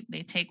 they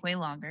take way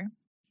longer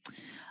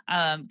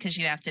because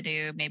you have to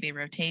do maybe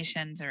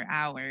rotations or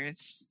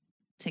hours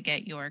to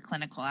get your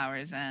clinical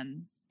hours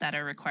in that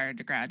are required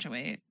to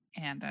graduate.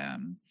 And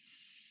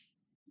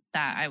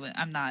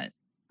I'm not.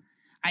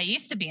 I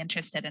used to be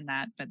interested in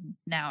that, but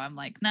now I'm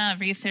like, nah,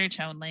 research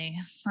only.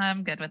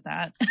 I'm good with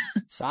that.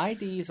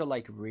 PsyDs are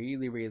like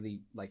really,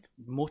 really like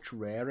much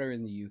rarer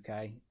in the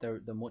UK. They're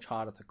much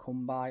harder to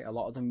come by. A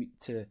lot of them,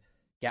 to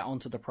get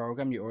onto the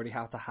program, you already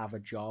have to have a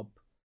job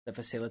that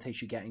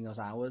facilitates you getting those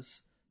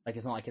hours. Like,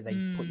 it's not like if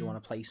they put you on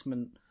a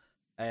placement.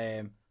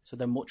 So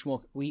they're much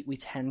more. We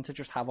tend to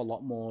just have a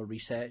lot more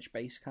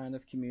research-based kind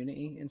of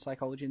community in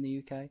psychology in the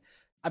UK.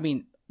 I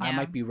mean, I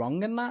might be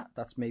wrong in that.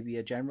 That's maybe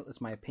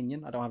it's my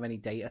opinion. I don't have any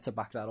data to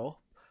back that up,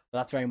 but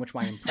that's very much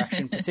my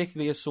impression,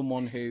 particularly as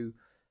someone who,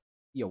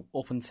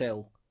 up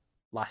until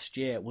last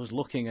year was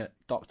looking at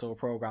doctoral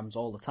programs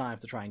all the time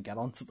to try and get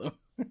onto them,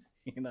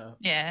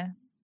 Yeah.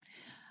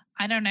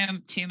 I don't know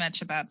too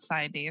much about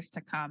PsyDs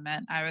to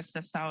comment. I was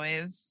just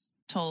always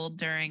told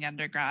during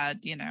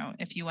undergrad,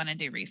 if you want to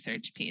do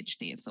research,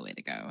 PhD is the way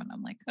to go. And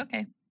I'm like,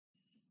 okay.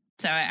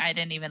 So I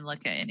didn't even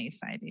look at any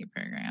PsyD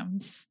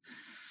programs.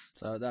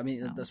 So, I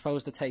mean, I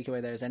suppose the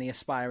takeaway there is any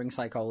aspiring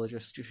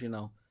psychologist, just,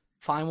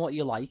 find what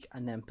you like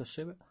and then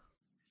pursue it.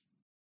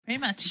 Pretty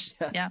much.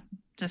 Yeah.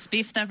 Just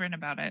be stubborn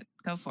about it.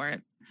 Go for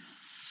it.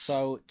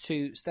 So,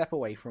 to step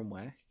away from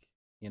work,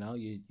 you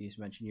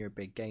mentioned you're a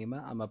big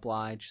gamer. I'm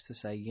obliged to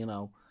say,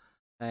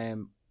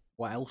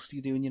 what else do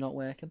you do when you're not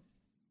working?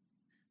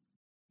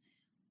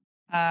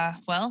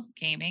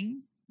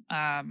 Gaming.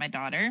 My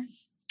daughter.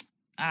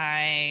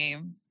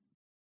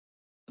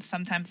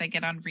 Sometimes I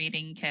get on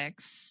reading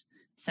kicks.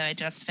 So I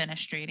just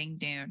finished reading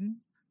Dune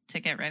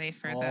to get ready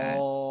for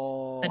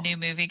the new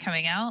movie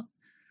coming out.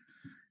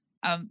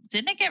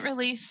 Didn't it get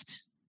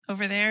released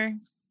over there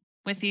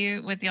with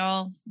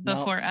y'all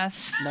before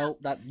us? No,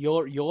 that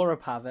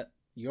Europe have it.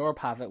 Europe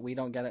have it. We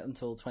don't get it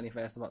until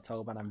 21st of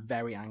October, and I'm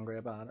very angry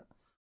about it.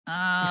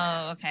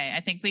 Oh, okay.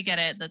 I think we get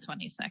it the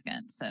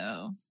 22nd,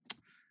 so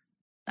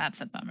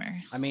that's a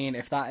bummer. I mean,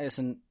 if that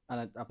isn't,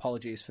 and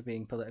apologies for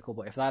being political,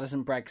 but if that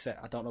isn't Brexit,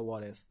 I don't know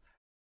what is.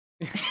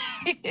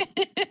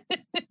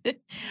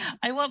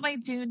 I want my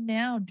Dune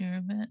now,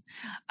 Dermot.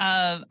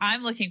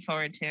 I'm looking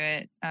forward to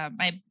it.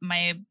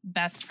 My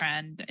best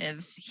friend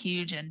is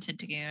huge into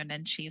Dune,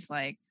 and she's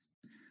like,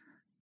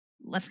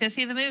 let's go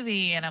see the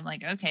movie. And I'm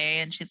like, okay.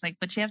 And she's like,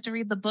 but you have to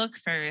read the book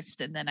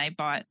first. And then I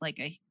bought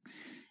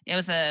it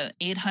was a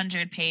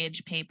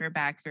 800-page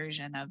paperback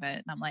version of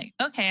it. And I'm like,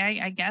 okay,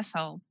 I guess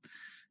I'll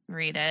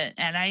read it.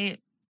 And I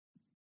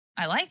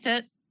liked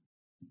it.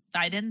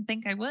 I didn't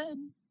think I would.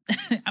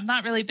 I'm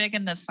not really big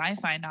into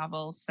sci-fi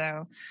novels,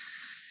 so.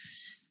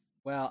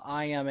 Well,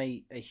 I am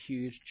a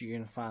huge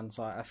Dune fan,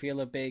 so I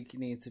feel a big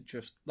need to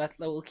just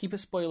we'll keep it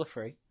spoiler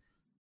free.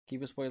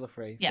 Keep it spoiler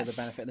free for the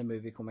benefit of the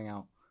movie coming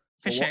out.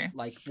 For But sure.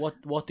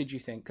 what did you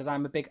think? Because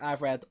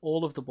I've read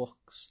all of the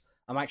books.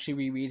 I'm actually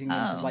rereading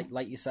them because,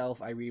 like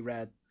yourself, I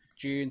reread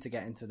Dune to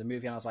get into the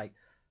movie, and I was like,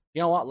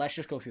 you know what? Let's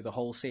just go through the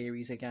whole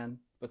series again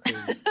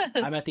because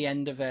I'm at the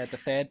end of the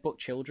third book,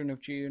 Children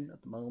of Dune,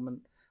 at the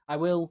moment. I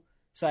will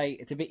say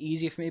it's a bit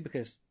easier for me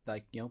because,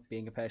 like, you know,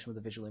 being a person with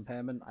a visual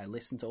impairment, I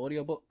listen to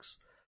audiobooks.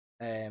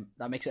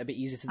 That makes it a bit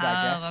easier to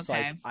digest. Oh,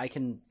 okay. Like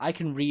I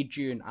can read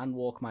Dune and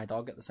walk my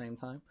dog at the same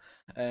time,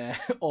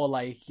 or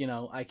like, you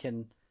know, I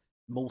can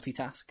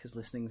multitask because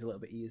listening's a little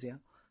bit easier.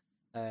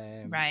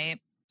 Right.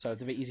 So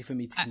it's a bit easy for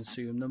me to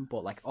consume them.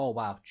 But like, oh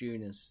wow,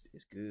 Dune is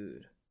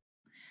good.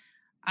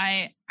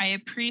 I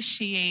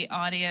appreciate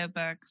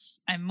audiobooks.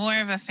 I'm more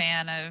of a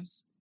fan of,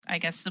 I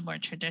guess, the more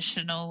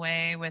traditional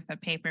way with a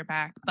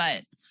paperback,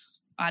 but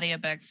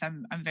audiobooks,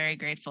 I'm very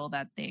grateful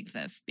that they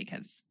exist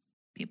because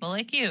people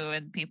like you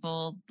and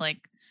people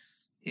like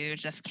who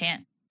just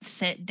can't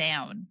sit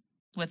down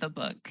with a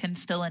book can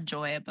still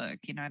enjoy a book.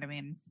 You know what I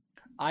mean?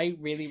 I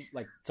really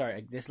like.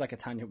 Sorry, this is like a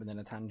tangent within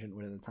a tangent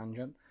within a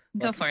tangent.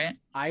 Go Like, for it.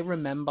 I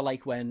remember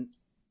like when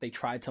they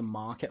tried to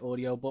market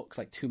audiobooks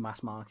like to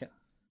mass market.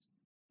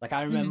 Like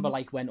I remember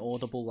like when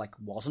Audible like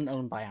wasn't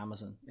owned by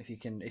Amazon, if you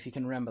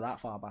can remember that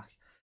far back.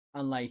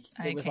 And like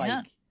it was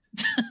like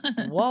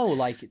whoa,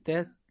 like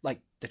they're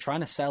trying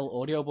to sell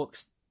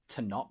audiobooks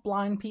to not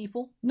blind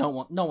people. No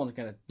one's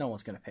gonna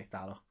pick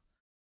that up.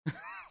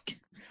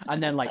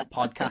 And then like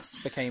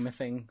podcasts became a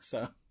thing,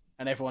 so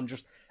and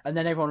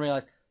then everyone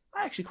realized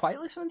I actually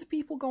quite listen to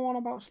people go on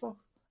about stuff.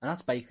 And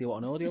that's basically what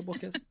an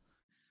audiobook is.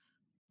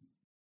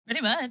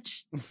 Pretty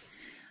much.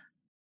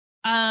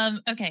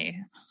 Okay.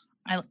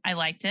 I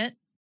liked it.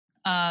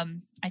 I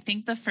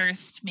think the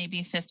first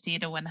maybe 50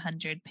 to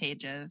 100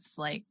 pages,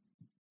 like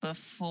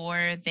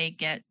before they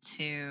get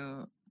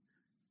to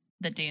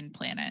the Dune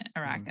planet,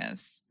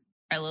 Arrakis,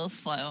 are a little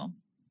slow.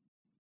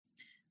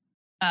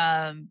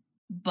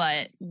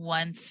 But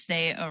once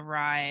they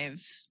arrive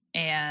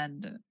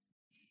and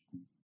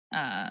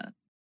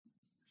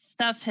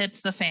stuff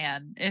hits the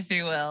fan, if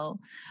you will,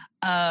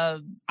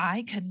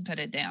 I couldn't put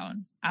it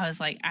down. I was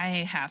like,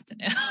 I have to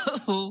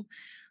know,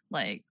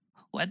 like,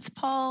 what's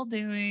Paul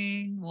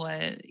doing?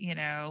 What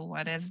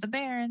is the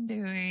Baron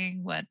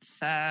doing? What's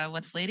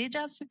Lady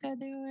Jessica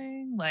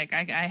doing? Like,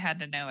 I had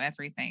to know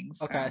everything.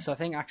 So. Okay, so I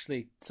think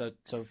actually, so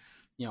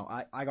you know,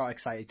 I got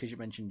excited because you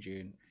mentioned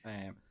Dune.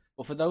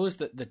 But for those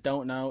that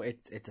don't know,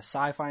 it's a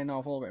sci-fi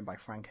novel written by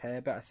Frank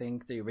Herbert. I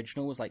think the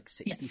original was like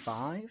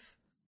 65. Yes.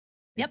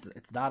 Yep,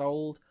 it's that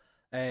old.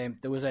 There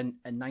was a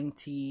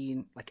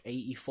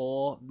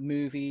 1984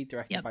 movie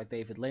directed by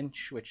David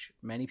Lynch, which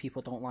many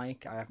people don't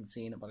like. I haven't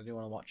seen it, but I do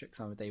want to watch it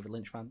because I'm a David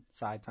Lynch fan.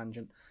 Side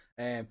tangent.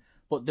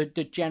 But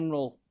the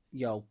general,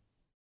 you know,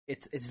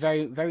 it's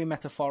very very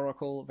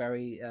metaphorical,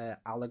 very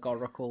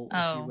allegorical,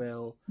 if you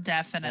will.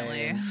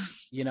 Definitely.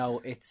 You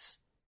know,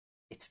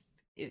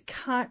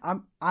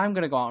 I'm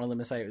gonna go out on a limb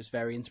and say it was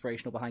very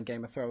inspirational behind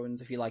Game of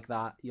Thrones. If you like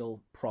that,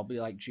 you'll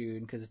probably like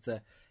Dune because it's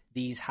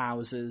these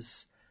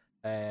houses.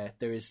 There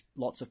is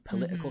lots of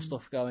political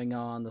stuff going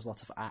on. There's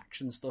lots of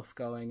action stuff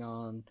going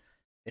on.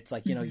 It's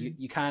like, you know,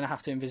 you kind of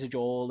have to envisage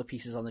all the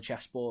pieces on the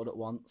chessboard at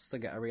once to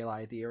get a real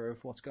idea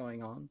of what's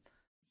going on.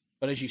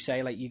 But as you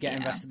say, like, you get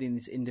invested in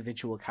these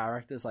individual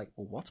characters. Like,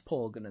 well, what's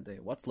Paul gonna do?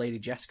 What's Lady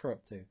Jessica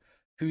up to?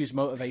 Whose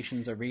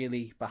motivations are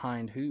really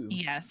behind who?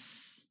 Yes.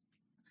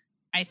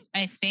 I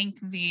think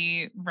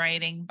the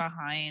writing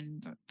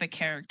behind the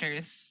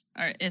characters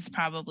is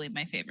probably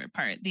my favorite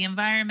part. The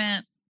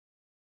environment,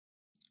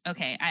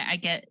 okay, I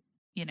get,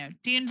 you know,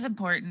 Dune's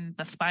important,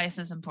 the spice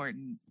is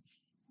important.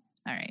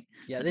 All right.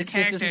 Yeah, this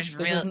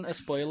isn't a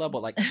spoiler,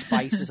 but like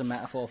spice is a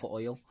metaphor for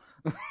oil.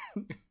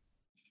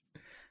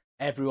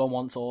 Everyone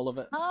wants all of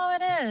it. Oh,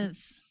 it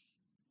is.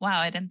 Wow,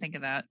 I didn't think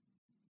of that.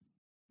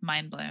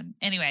 Mind blown.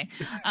 Anyway,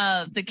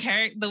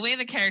 the way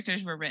the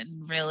characters were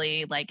written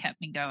really like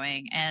kept me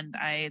going, and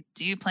I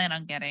do plan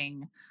on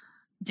getting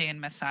Dune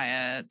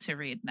Messiah to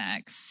read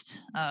next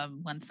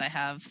once I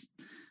have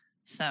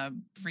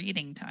some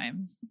reading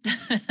time.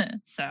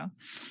 So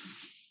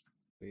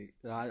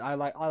I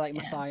like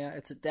Messiah.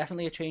 It's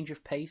definitely a change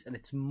of pace, and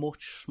it's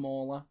much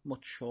smaller,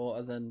 much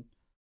shorter than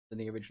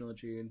the original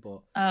Dune. But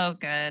oh,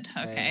 good.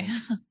 Okay.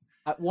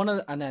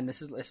 And then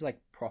this is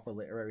like proper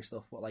literary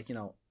stuff. But like, you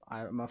know,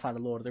 I'm a fan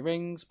of Lord of the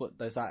Rings, but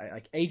there's that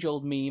like age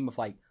old meme of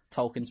like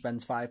Tolkien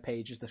spends 5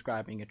 pages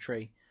describing a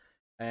tree.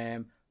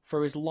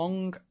 For as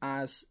long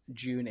as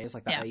Dune is,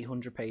 like that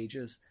 800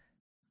 pages,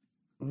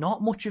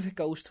 not much of it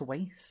goes to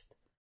waste.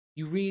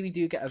 You really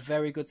do get a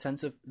very good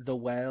sense of the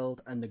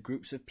world and the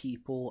groups of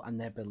people and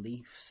their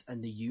beliefs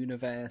and the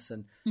universe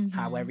and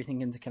how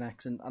everything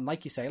interconnects. And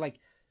like you say, like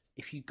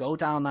if you go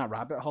down that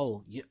rabbit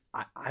hole,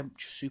 I'm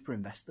super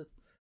invested.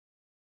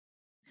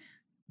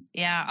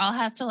 Yeah, I'll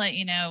have to let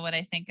you know what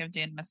I think of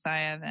Dune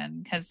Messiah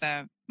then, because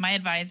my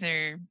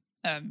advisor,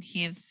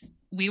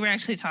 we were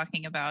actually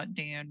talking about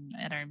Dune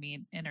at our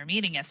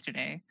meeting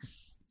yesterday,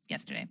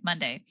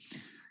 Monday,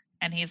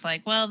 and he's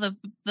like, well,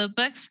 the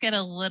books get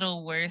a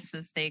little worse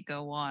as they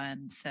go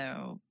on,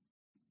 so,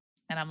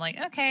 and I'm like,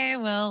 okay,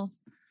 well,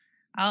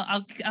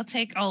 I'll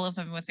take all of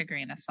them with a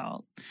grain of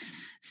salt.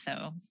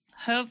 So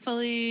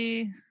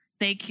hopefully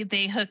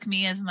they hook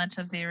me as much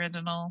as the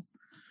original.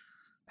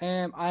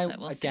 But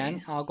we'll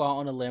see. I'll go out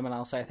on a limb and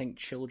I'll say I think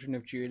Children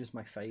of Dune is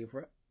my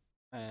favorite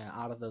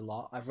out of the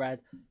lot I've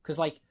read, because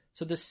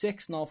so there's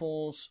 6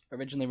 novels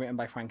originally written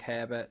by Frank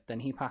Herbert, then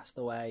he passed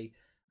away,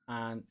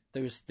 and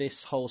there was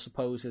this whole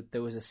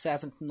there was a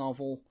 7th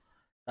novel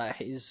that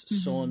his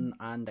son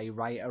and a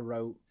writer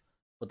wrote,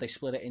 but they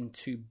split it in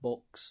 2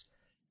 books.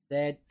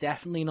 They're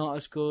definitely not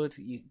as good.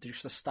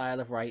 Just the style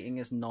of writing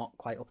is not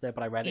quite up there.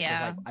 But I read it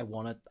because I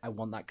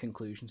want that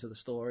conclusion to the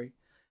story.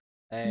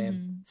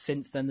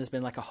 Since then, there's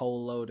been like a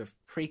whole load of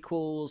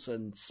prequels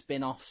and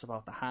spin-offs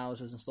about the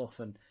houses and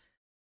stuff. And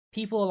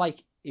people are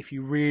like, if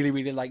you really,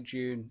 really like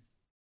Dune,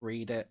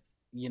 read it.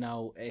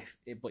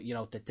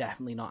 But they're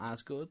definitely not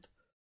as good.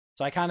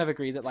 So I kind of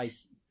agree that like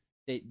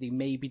they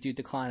maybe do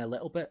decline a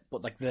little bit,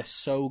 but like they're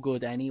so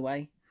good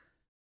anyway.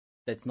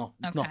 That's not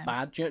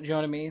bad. Do you know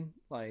what I mean?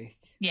 Like,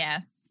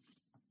 yeah,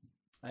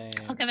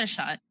 I'll give it a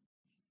shot.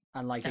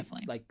 And like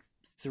definitely. like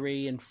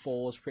 3 and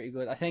 4 is pretty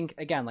good. I think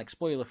again, like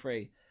spoiler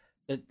free.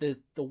 The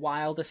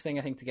wildest thing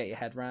I think to get your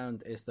head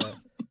around is that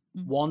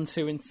 1,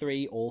 2, and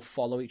 3 all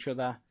follow each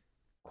other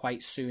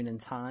quite soon in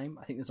time.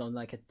 I think there's only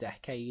like a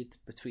decade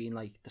between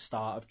like the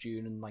start of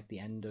Dune and like the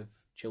end of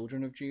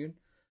Children of Dune,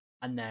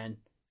 and then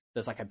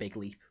there's like a big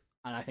leap.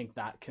 And I think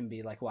that can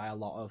be like why a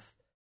lot of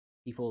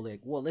people like,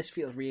 well, this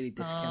feels really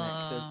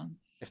disconnected,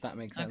 if that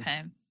makes sense.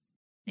 Okay.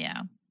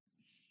 Yeah.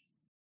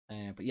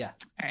 But yeah.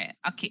 All right.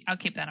 I'll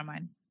keep that in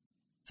mind.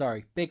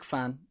 Sorry, big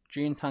fan.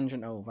 Dune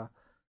tangent over.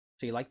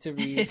 So you like to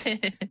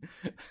read?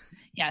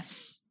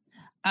 Yes.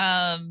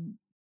 Yeah,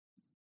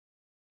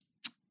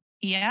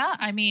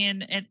 I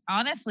mean,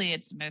 honestly,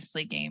 it's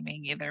mostly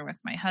gaming, either with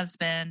my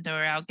husband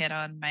or I'll get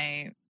on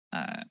my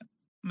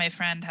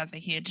friend has a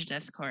huge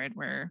Discord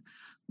where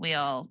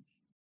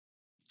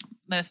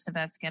most of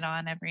us get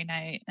on every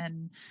night,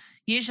 and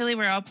usually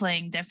we're all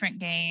playing different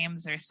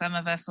games, or some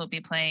of us will be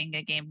playing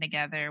a game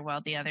together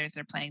while the others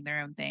are playing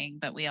their own thing,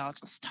 but we all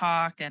just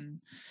talk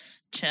and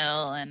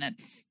chill, and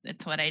it's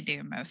what I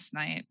do most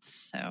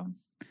nights. So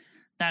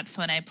that's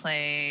when I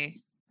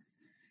play.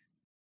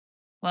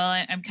 Well,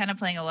 I'm kind of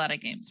playing a lot of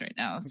games right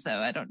now, so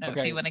I don't know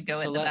if you want to go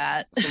into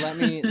that. So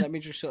let me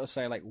just sort of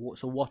say, like,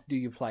 so what do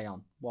you play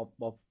on? What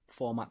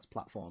formats,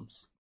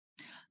 platforms?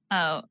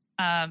 Oh,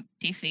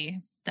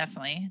 PC,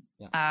 definitely.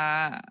 Yeah.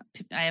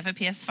 I have a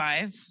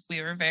PS5.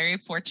 We were very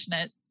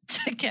fortunate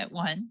to get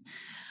one.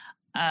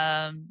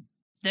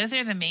 Those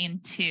are the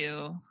main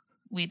 2.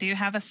 We do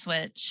have a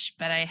Switch,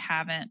 but I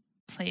haven't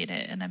played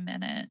it in a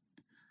minute.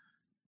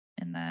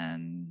 And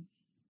then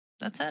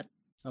that's it.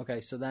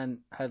 Okay, so then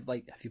have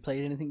you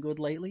played anything good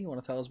lately? You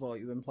want to tell us what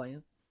you've been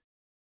playing?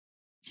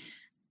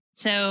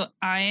 So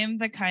I am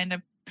the kind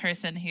of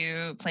person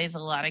who plays a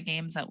lot of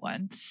games at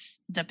once,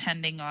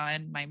 depending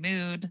on my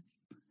mood,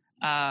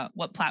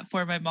 what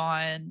platform I'm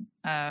on.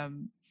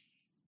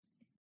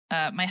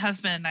 My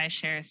husband and I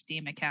share a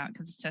Steam account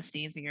because it's just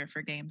easier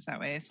for games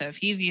that way. So if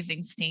he's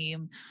using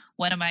Steam,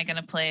 what am I going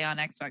to play on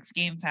Xbox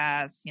Game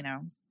Pass?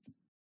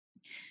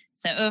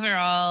 So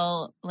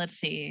overall, let's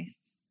see.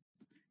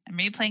 I'm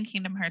replaying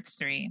Kingdom Hearts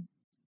 3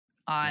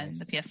 on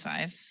the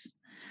PS5.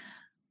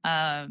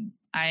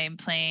 I'm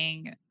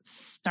playing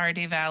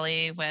Stardew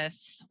Valley with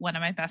one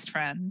of my best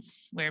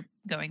friends. We're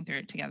going through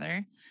it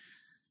together.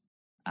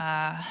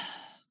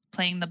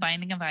 Playing The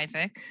Binding of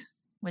Isaac,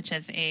 which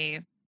is a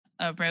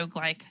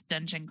roguelike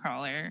dungeon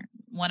crawler.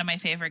 One of my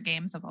favorite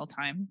games of all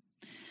time.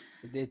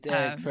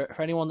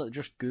 For anyone that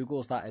just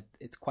Googles that,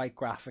 it's quite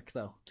graphic,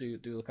 though. Do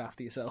look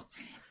after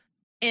yourselves.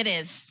 It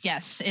is,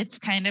 yes. It's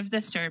kind of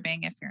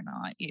disturbing if you're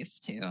not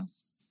used to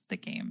the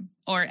game.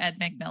 Or Ed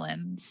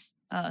McMillan's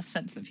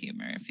sense of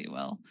humor, if you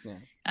will.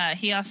 Yeah.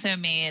 He also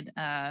made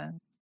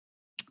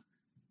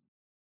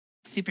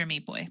Super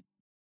Meat Boy.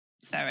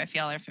 So if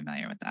y'all are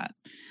familiar with that.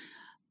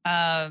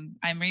 I'm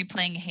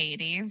replaying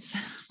Hades,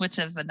 which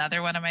is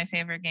another one of my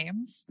favorite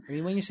games. I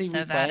mean, when you say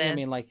replaying, I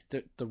mean like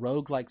the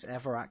roguelikes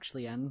ever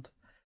actually end?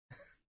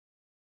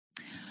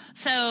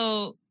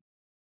 So,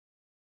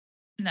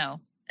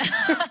 no.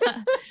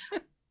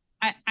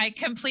 I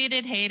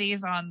completed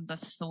Hades on the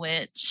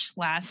Switch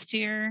last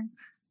year,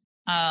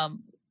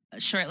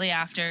 shortly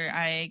after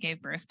I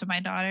gave birth to my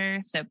daughter.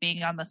 So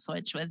being on the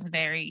Switch was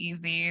very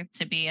easy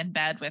to be in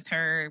bed with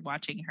her,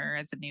 watching her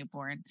as a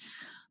newborn.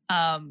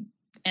 And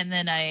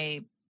then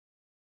I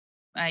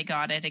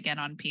got it again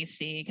on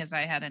PC because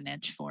I had an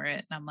itch for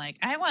it. And I'm like,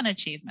 I want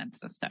achievements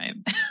this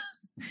time.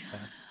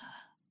 Okay.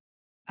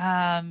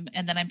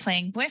 And then I'm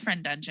playing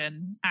Boyfriend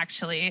Dungeon.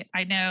 Actually,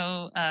 I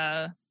know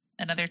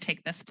another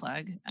Take This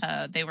plug.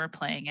 They were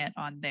playing it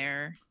on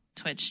their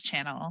Twitch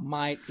channel.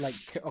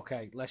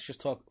 Okay, let's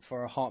just talk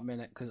for a hot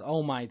minute because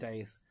oh my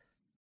days,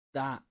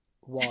 that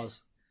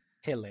was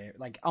hilarious.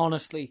 Like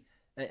honestly,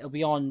 it'll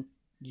be on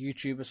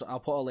YouTube, so I'll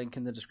put a link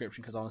in the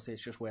description because honestly,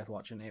 it's just worth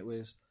watching. It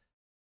was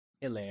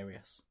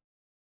hilarious.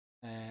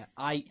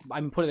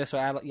 I'm putting it this way.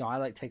 I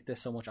like take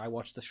this so much. I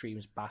watch the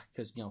streams back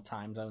because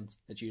time zones.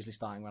 It's usually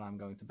starting when I'm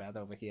going to bed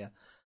over here.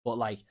 But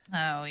like,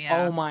 Oh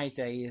yeah. oh my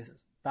days,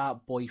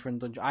 that boyfriend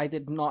dungeon. I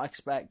did not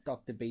expect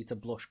Dr. B to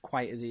blush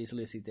quite as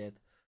easily as he did,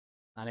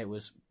 and it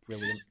was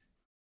brilliant.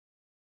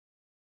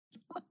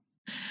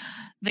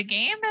 The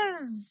game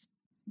is,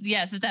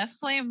 yes,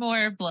 definitely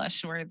more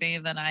blush worthy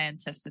than I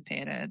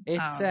anticipated.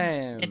 It's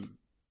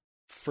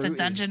the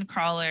dungeon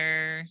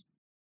crawler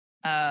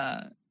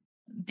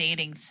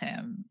dating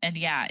sim, and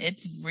yeah,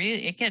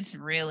 it gets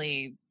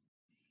really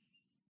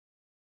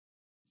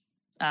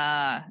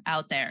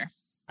out there.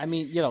 I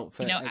mean,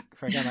 for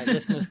again, like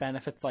listeners'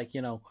 benefits, like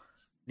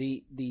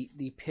the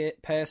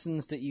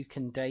persons that you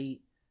can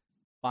date,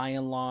 by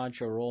and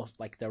large, are all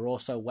like they're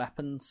also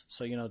weapons.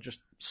 So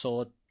just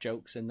sword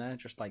jokes in there.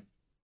 Just like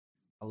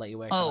I'll let you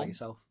work it out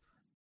yourself.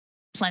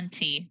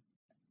 Plenty,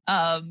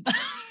 and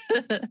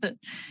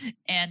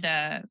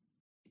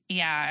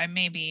yeah,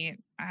 maybe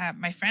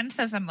my friend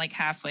says I'm like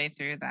halfway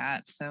through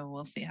that, so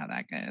we'll see how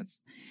that goes.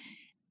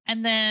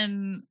 And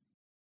then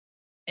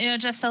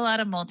just a lot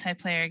of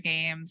multiplayer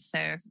games.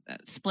 So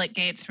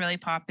Splitgate's really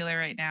popular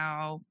right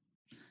now,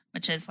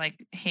 which is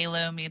like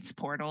Halo meets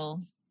Portal.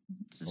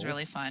 This is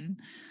really fun.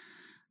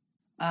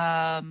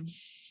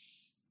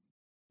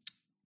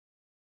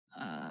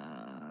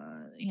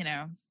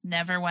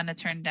 Never want to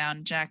turn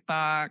down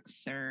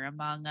Jackbox or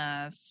Among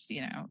Us.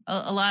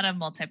 A lot of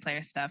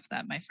multiplayer stuff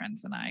that my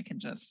friends and I can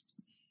just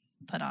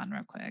put on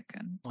real quick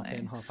and play. Hop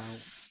in, hop out.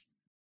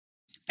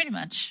 Pretty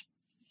much.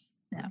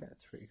 Yeah. Okay,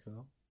 that's pretty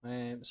cool.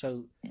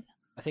 So yeah.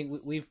 I think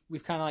we've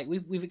kind of like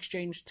we've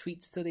exchanged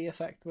tweets to the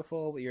effect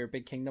before, but you're a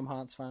big Kingdom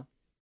Hearts fan.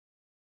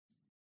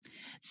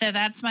 So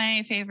that's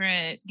my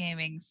favorite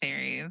gaming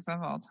series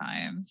of all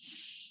time.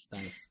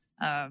 Nice.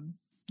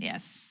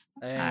 Yes.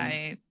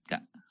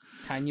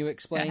 Can you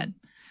explain?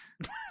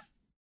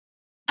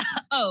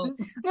 Oh,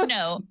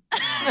 no.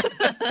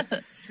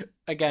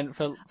 Again,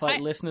 for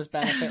listeners'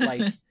 benefit,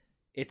 like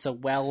it's a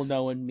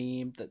well-known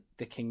meme that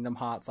the Kingdom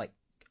Hearts, like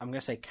I'm gonna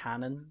say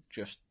canon,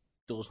 just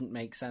doesn't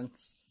make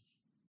sense.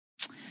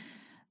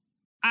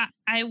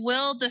 I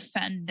will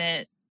defend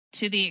it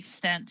to the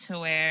extent to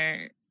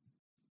where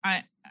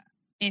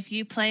if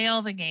you play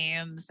all the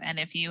games and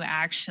if you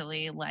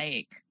actually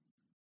like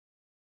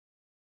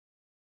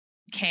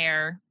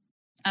care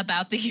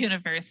about the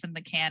universe and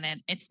the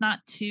canon, it's not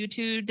too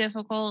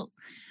difficult.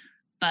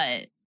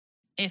 But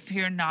if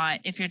you're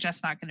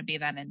just not going to be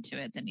that into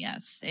it, then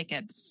yes, it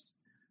gets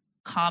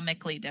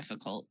comically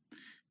difficult.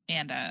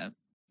 And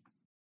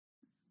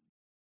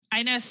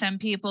I know some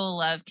people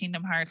love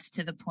Kingdom Hearts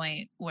to the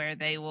point where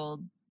they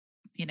will,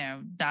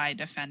 die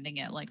defending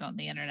it, like on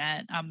the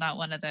internet. I'm not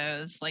one of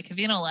those. Like, if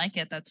you don't like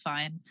it, that's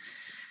fine.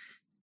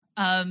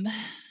 But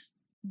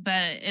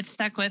it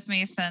stuck with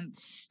me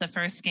since the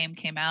first game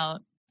came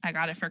out. I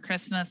got it for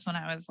Christmas when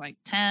I was like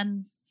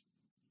 10.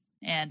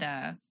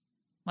 And,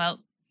 well,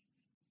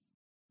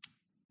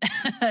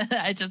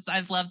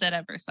 I've loved it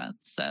ever since.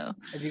 So,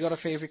 have you got a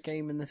favorite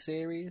game in the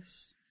series?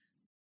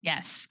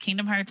 Yes,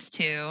 Kingdom Hearts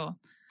 2.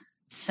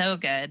 So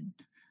good.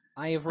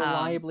 I have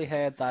reliably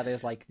heard that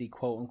is like the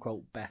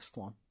quote-unquote best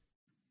one.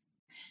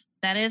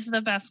 That is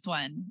the best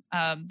one.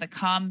 The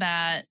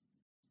combat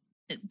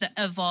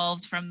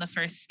evolved from the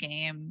first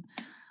game.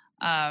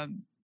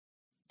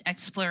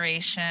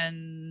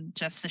 Exploration,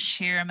 just the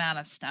sheer amount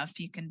of stuff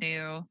you can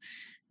do.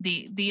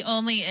 The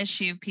only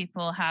issue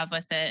people have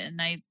with it,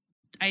 and I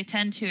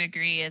tend to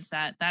agree, is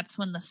that that's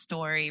when the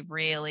story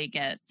really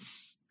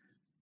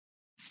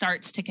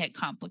starts to get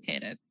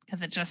complicated,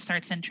 because it just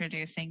starts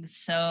introducing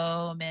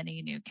so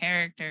many new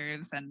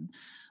characters and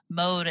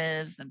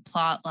motives and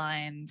plot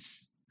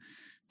lines.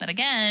 But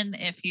again,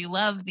 if you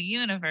love the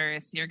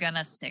universe, you're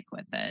gonna stick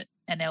with it,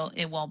 and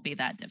it won't be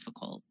that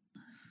difficult.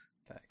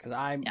 Okay, because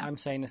I'm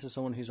saying this as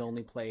someone who's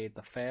only played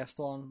the first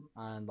one,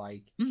 and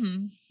like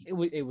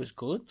it was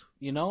good,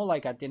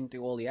 like I didn't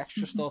do all the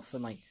extra stuff,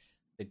 and like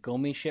the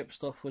gummy ship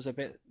stuff was a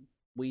bit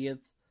weird,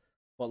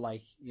 but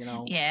like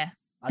yeah.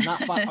 And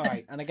that all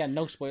right, and again,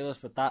 no spoilers,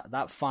 but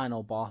that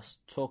final boss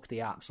took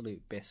the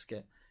absolute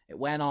biscuit. It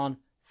went on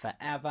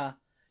forever.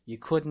 You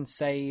couldn't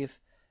save.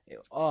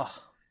 I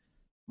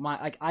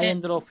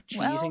ended up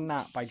cheesing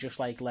that by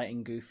just like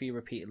letting Goofy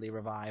repeatedly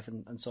revive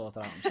and sort it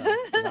out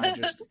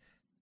himself.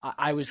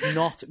 I was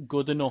not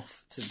good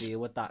enough to deal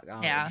with that.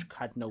 I just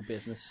had no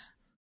business.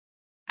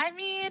 I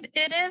mean,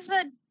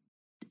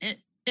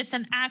 it's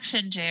an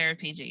action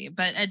JRPG,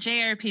 but a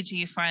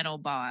JRPG final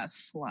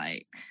boss,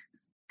 like,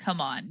 come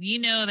on,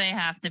 they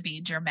have to be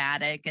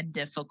dramatic and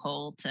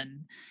difficult,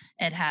 and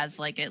it has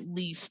like at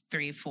least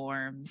 3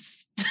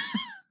 forms.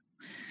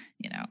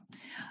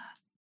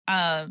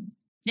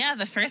 Yeah,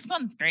 the first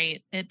one's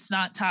great. It's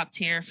not top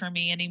tier for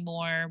me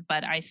anymore,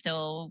 but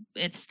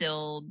it's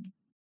still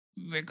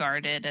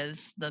regarded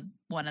as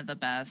one of the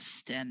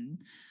best. And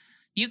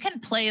you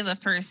can play the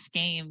first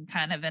game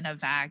kind of in a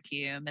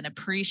vacuum and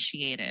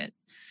appreciate it,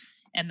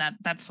 and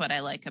that's what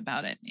I like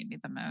about it maybe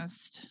the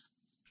most.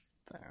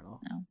 Fair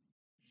enough. No.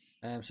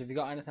 So have you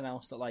got anything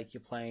else that like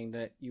you're playing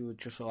that you would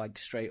just like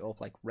straight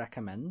up like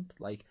recommend?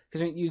 Like,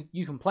 because I mean,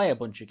 you can play a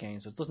bunch of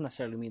games, so it doesn't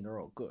necessarily mean they're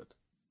all good,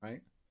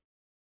 right?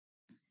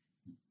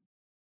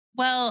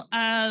 Well,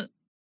 I'm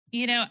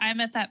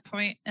at that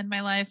point in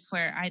my life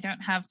where I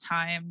don't have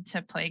time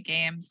to play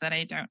games that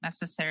I don't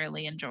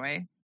necessarily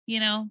enjoy, you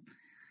know?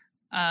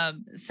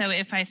 So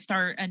if I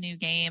start a new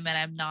game and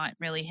I'm not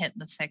really hitting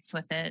the sticks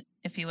with it,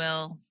 if you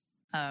will,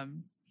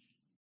 um,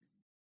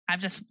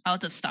 I'll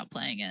just stop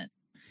playing it.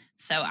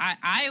 So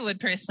I would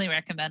personally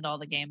recommend all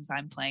the games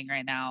I'm playing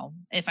right now.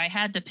 If I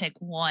had to pick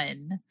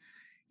one,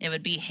 it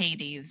would be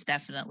Hades,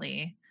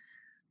 definitely.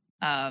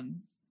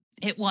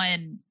 It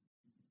won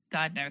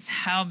God knows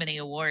how many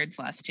awards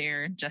last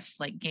year, just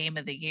like Game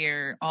of the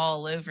Year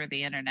all over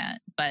the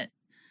internet. But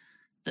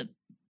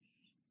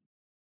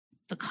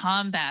the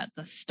combat,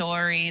 the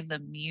story, the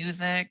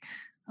music,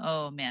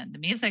 oh man, the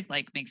music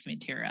like makes me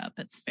tear up.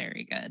 It's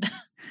very good.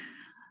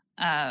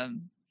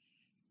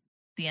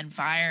 The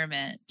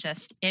environment,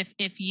 just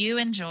if you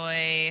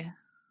enjoy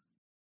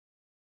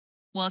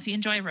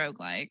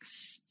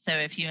roguelikes, so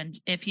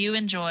if you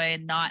enjoy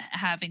not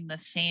having the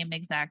same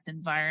exact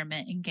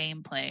environment and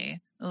gameplay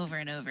over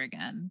and over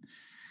again,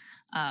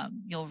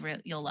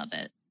 you'll love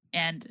it.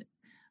 And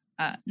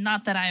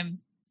not that I'm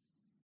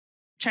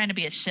trying to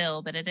be a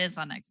shill, but it is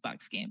on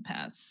Xbox Game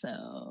Pass.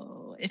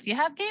 So if you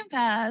have Game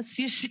Pass,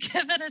 you should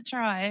give it a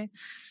try.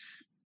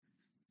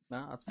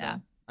 No, that's fair. Yeah.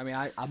 I mean,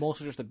 I'm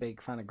also just a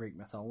big fan of Greek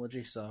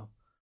mythology, so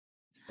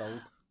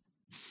bold.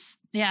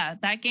 Yeah,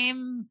 that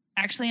game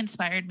actually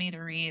inspired me to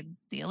read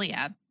the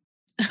Iliad.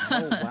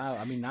 Oh wow!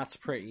 I mean, that's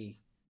pretty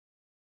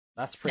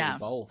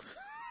bold.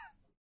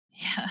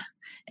 Yeah,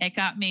 it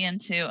got me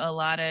into a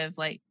lot of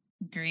like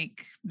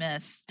Greek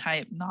myth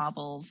type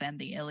novels and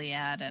the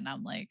Iliad, and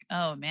I'm like,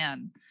 oh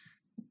man,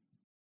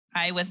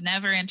 I was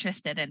never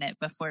interested in it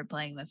before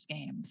playing this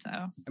game. So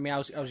I mean, I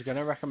was going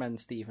to recommend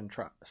Stephen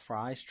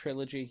Fry's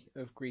trilogy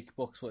of Greek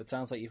books, but it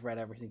sounds like you've read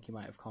everything you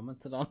might have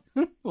commented on.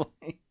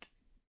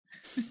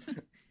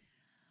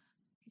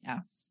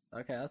 Yeah.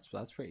 Okay,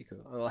 that's pretty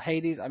cool. Well,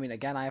 Hades, I mean,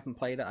 again, I haven't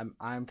played it.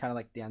 I'm kind of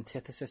like the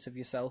antithesis of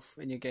yourself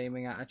in your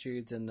gaming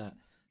attitudes, and that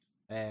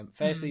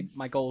firstly,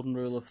 my golden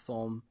rule of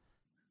thumb,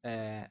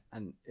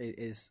 and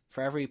is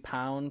for every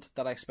 £1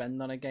 that I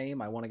spend on a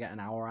game, I want to get an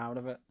hour out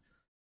of it.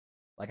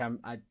 Like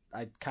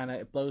I kind of,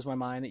 it blows my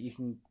mind that you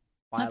can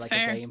buy That's like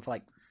fair. a game for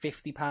like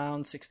 £50,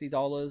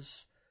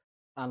 $60,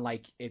 and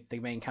like the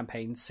main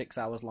campaign's 6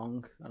 hours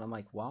long, and I'm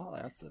like, wow,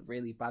 that's a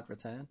really bad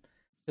return.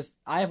 Because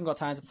I haven't got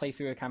time to play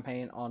through a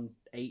campaign on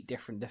 8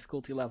 different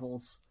difficulty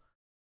levels,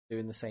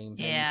 doing the same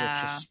thing,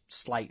 but just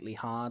slightly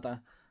harder.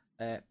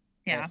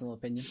 Personal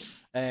opinion.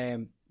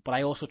 But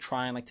I also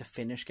try and like to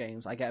finish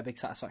games. I get a big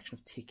satisfaction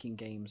of ticking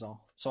games off.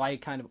 So I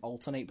kind of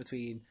alternate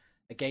between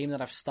a game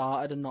that I've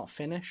started and not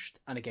finished,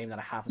 and a game that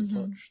I haven't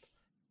touched.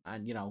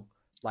 And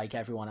like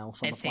everyone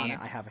else on the planet,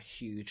 I have a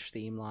huge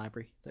Steam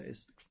library that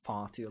is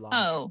far too large.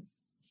 Oh,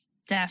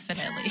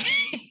 definitely.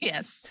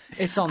 Yes.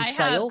 It's on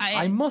sale.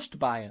 I must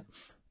buy it.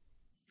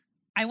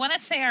 I want to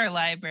say our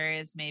library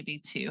is maybe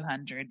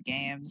 200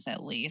 games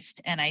at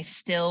least, and I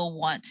still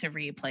want to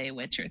replay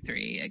Witcher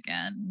 3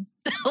 again.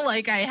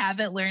 Like, I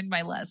haven't learned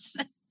my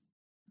lesson.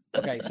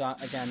 Okay, so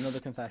again, another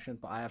confession,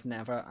 but I have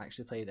never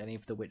actually played any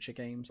of the Witcher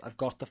games. I've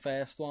got the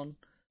first one,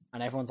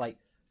 and everyone's like,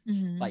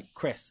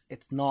 Chris,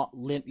 it's not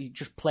you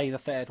just play the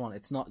third one.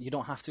 It's not, you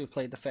don't have to have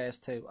played the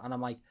first 2. And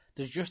I'm like,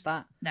 there's just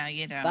that. No,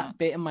 you don't. That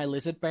bit in my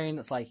lizard brain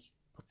that's like,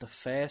 but the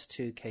first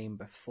 2 came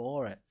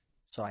before it,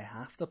 so I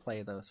have to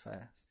play those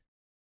first.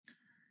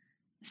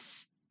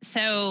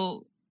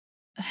 So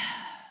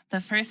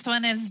the first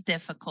one is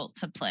difficult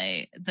to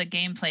play. The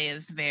gameplay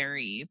is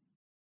very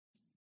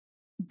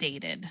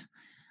dated.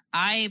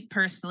 I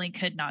personally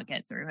could not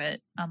get through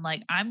it. I'm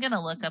like, I'm going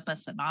to look up a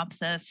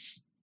synopsis.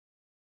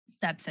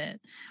 That's it.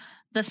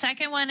 The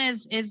second one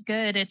is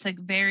good. It's a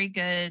very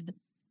good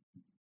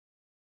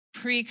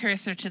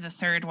precursor to the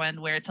third one,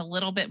 where it's a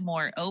little bit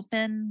more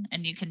open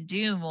and you can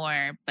do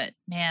more. But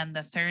man,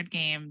 the third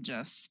game,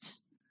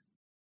 just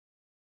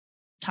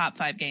top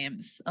 5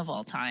 games of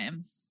all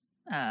time.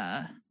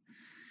 I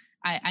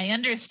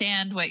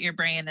understand what your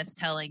brain is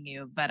telling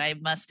you, but I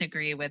must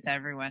agree with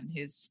everyone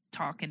who's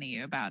talking to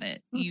you about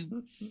it.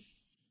 You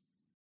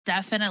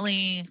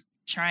definitely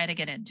try to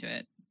get into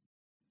it.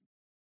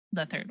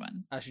 The third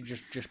one. I should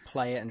just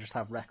play it and just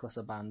have reckless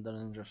abandon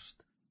and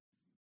just.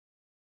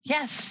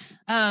 Yes,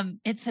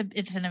 it's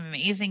an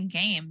amazing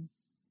game.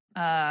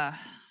 There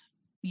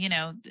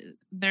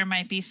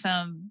might be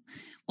some.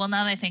 Well,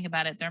 now that I think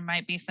about it, there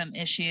might be some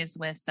issues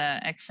with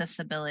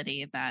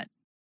accessibility that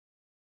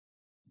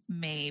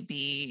may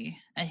be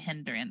a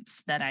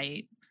hindrance that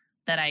I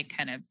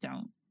kind of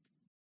don't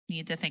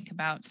need to think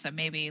about. So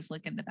maybe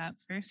look into that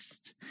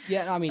first.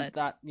 Yeah, I mean,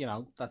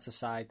 that's a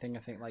side thing. I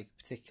think, like,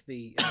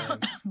 particularly,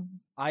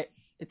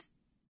 it's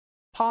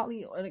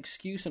partly an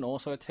excuse and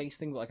also a taste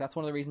thing. But like, that's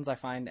one of the reasons I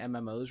find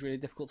MMOs really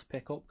difficult to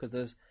pick up, because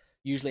there's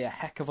usually a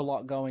heck of a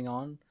lot going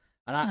on.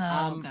 And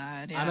I'm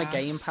a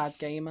gamepad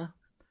gamer.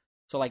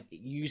 So like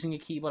using a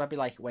keyboard, I'd be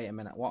like, wait a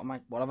minute, what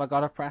have I got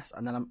to press?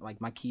 And then I'm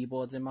like, my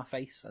keyboard's in my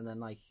face, and then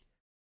like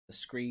the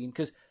screen,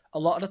 because a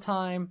lot of the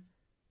time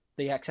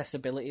the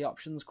accessibility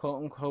options,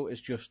 quote unquote, is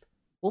just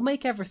we'll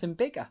make everything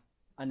bigger,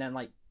 and then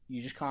like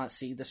you just can't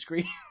see the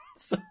screen.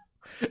 So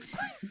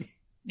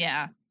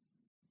yeah.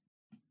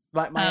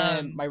 Like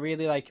my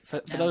really like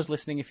for no. those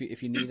listening, if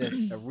you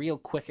need a real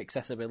quick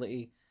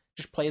accessibility,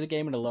 just play the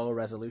game in a lower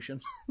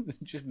resolution.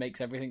 It just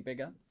makes everything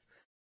bigger.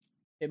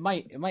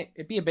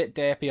 It'd be a bit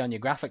derpy on your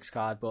graphics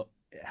card, but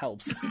it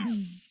helps.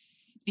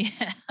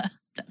 Yeah,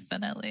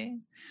 definitely.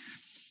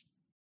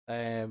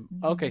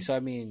 Okay, so I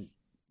mean,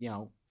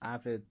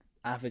 avid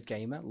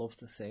gamer, love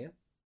to see it.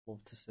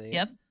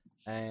 Yep,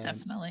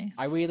 definitely.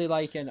 I really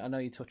like, and I know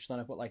you touched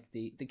on it, but like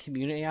the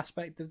community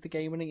aspect of the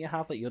gaming that you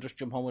have, that you'll just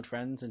jump on with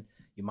friends and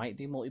you might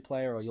do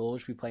multiplayer, or you'll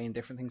always be playing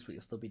different things, but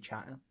you'll still be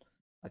chatting.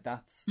 Like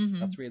that's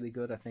really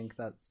good. I think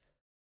that's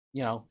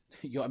you're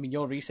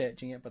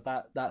researching it, but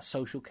that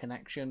social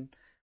connection,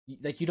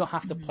 like you don't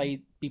have to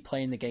be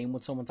playing the game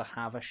with someone to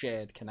have a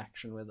shared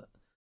connection with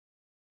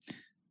it.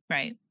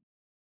 Right.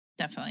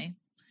 Definitely.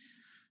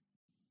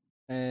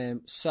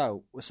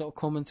 So we're sort of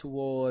coming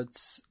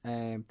towards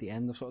the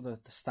end of sort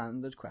of the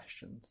standard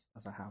questions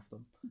as I have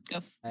them.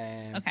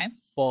 Okay.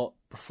 But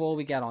before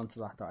we get on to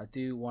that, I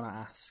do want to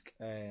ask.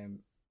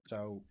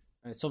 So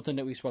it's something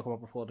that we spoke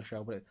about before the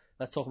show, but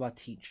let's talk about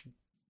teaching.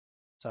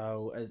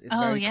 So it's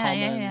very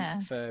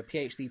common for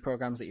PhD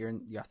programs that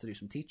you have to do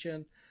some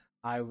teaching.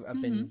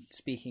 I've been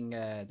speaking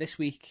this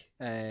week,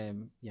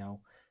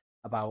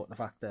 about the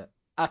fact that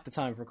at the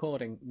time of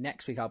recording,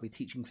 next week I'll be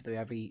teaching for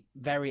the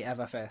very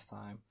ever first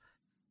time.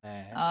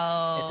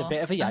 It's a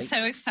bit of a yikes.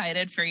 I'm so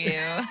excited for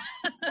you.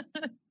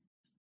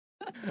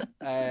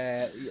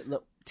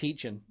 Look,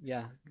 teaching,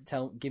 yeah.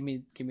 Give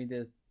me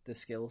the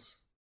skills.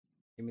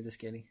 Give me the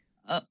skinny.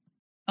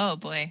 Oh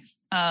boy.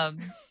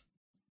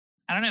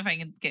 I don't know if I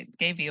can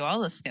gave you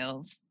all the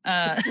skills.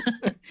 How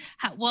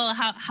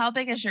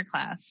big is your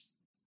class?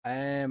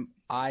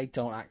 I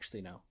don't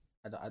actually know.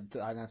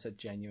 I said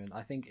genuine.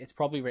 I think it's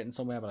probably written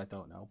somewhere, but I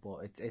don't know.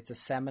 But it's a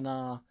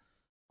seminar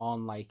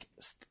on like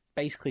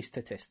basically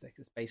statistics.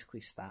 It's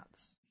basically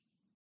stats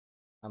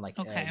and like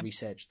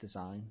research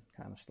design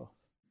kind of stuff.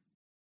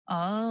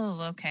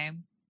 Oh, okay.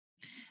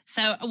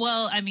 So,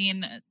 well, I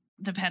mean,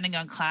 depending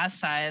on class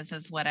size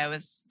is what I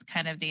was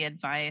kind of the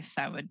advice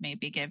I would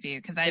maybe give you,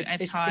 because I've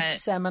taught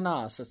it's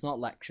seminars, so it's not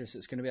lectures.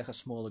 It's going to be like a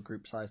smaller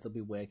group size. They'll be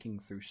working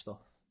through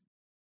stuff.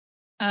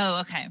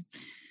 Oh, okay.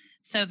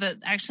 So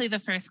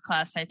the first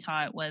class I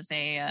taught was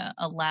a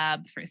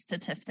lab for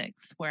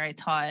statistics, where I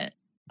taught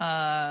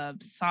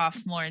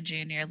sophomore,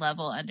 junior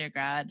level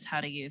undergrads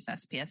how to use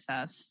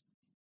SPSS.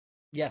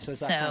 Yeah, so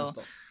it's that kind of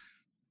stuff.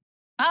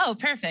 Oh,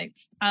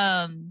 perfect.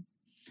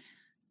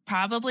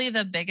 Probably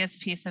the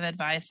biggest piece of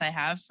advice I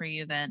have for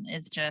you then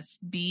is just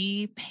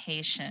be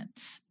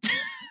patient.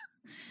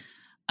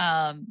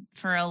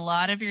 For a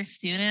lot of your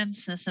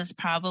students, this is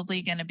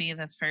probably going to be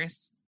the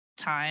first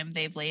time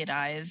they've laid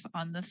eyes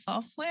on the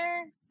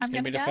software. It's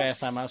going to be the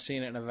first time I've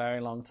seen it in a very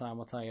long time.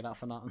 I'll tell you that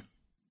for nothing.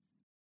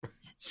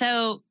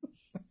 So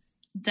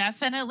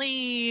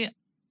definitely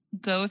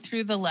go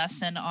through the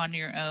lesson on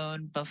your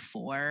own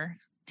before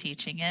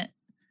teaching it,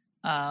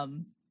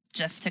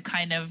 just to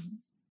kind of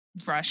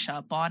brush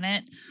up on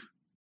it.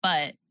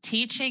 But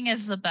teaching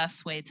is the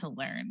best way to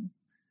learn.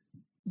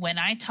 When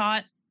I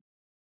taught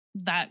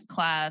that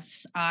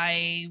class,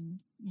 I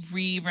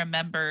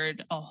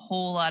remembered a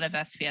whole lot of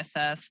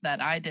SPSS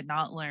that I did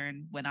not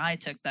learn when I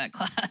took that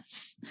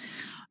class.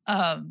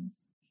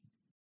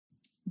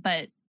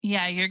 But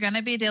yeah, you're going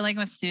to be dealing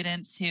with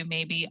students who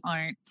maybe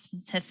aren't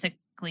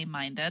statistically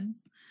minded.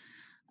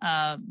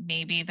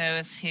 Maybe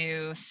those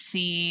who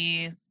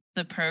see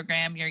the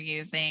program you're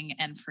using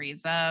and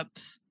freeze up.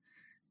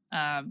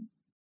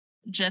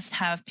 Just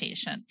have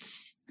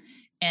patience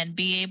and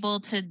be able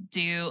to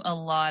do a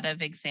lot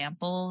of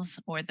examples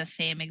or the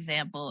same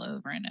example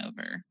over and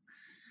over.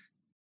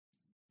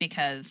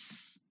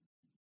 Because,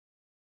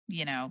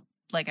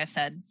 like I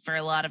said, for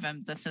a lot of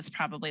them, this is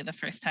probably the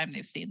first time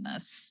they've seen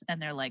this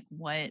and they're like,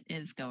 what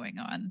is going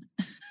on?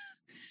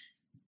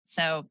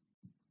 So,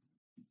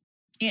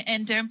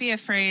 and don't be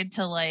afraid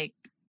to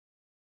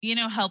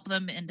help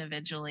them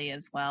individually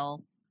as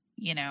well.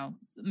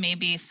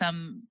 Maybe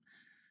some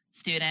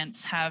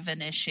students have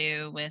an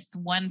issue with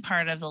one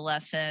part of the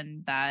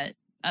lesson that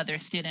other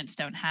students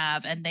don't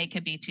have, and they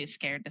could be too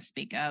scared to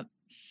speak up.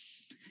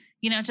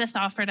 Just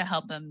offer to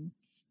help them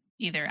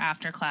either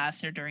after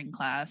class or during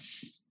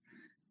class,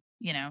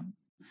 and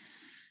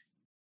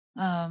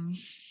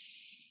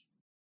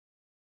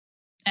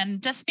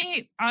just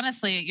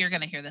honestly, you're going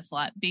to hear this a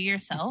lot, be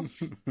yourself.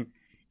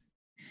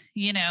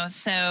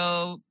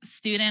 So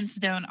students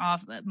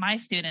my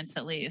students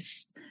at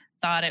least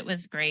thought it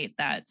was great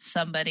that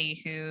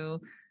somebody who,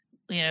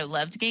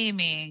 loved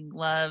gaming,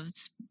 loved,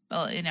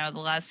 the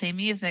last same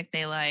music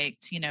they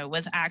liked,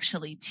 was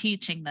actually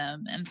teaching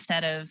them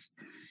instead of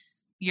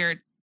your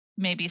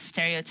maybe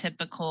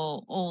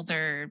stereotypical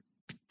older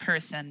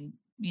person,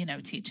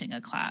 teaching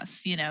a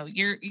class.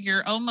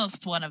 You're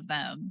almost one of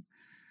them,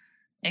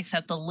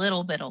 except a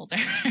little bit older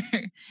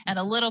and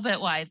a little bit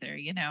wiser,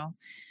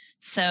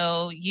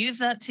 So use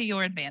that to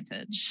your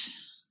advantage.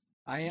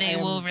 They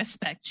will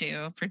respect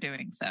you for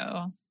doing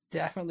so.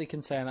 Definitely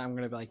concerned I'm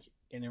going to be like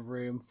in a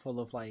room full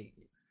of like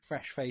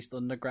fresh-faced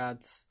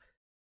undergrads,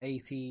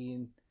 18,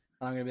 and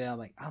I'm going to be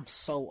like, I'm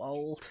so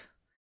old.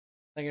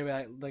 They're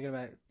going to be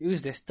like,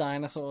 who's this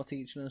dinosaur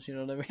teaching us? You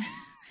know what I mean?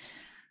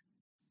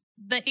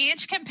 The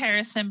age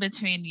comparison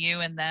between you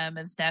and them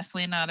is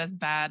definitely not as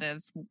bad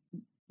as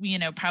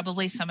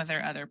probably some of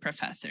their other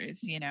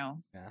professors. Yeah,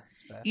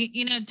 that's fair.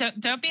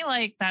 Don't be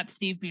like that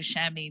Steve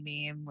Buscemi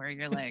meme where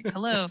you're like,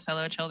 hello,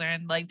 fellow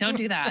children. Like, don't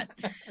do that.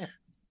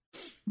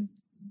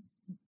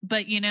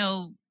 But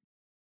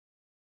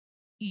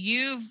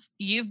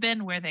you've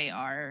been where they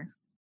are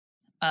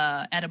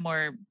at a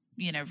more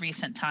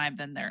recent time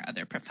than their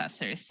other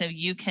professors, so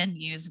you can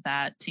use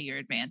that to your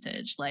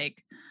advantage.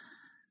 Like,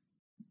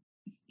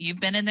 you've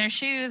been in their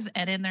shoes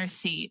and in their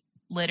seat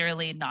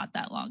literally not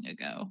that long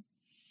ago,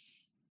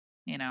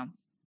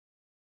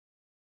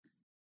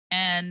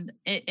 and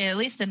at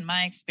least in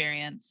my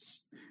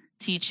experience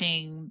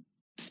teaching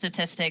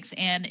statistics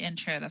and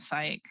intro to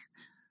psych,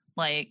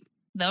 like,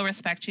 they'll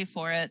respect you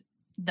for it.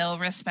 They'll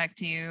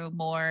respect you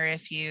more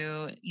if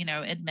you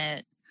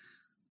admit,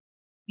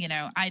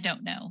 I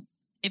don't know.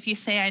 If you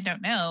say I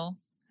don't know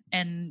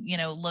and,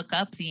 look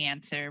up the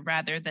answer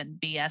rather than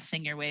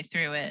BSing your way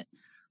through it,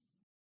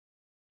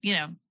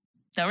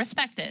 they'll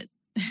respect it.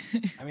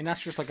 I mean,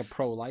 that's just like a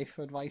pro-life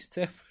advice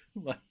tip.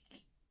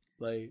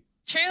 like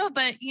True,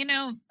 but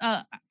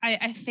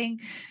I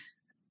think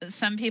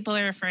some people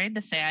are afraid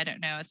to say I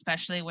don't know,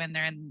 especially when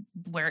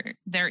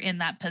they're in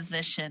that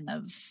position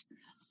of,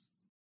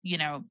 I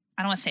don't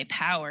want to say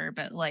power,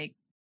 but like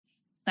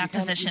that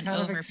position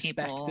over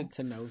people. You're expected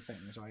to know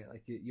things, right?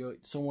 Like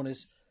someone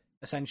is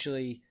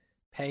essentially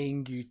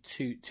paying you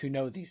to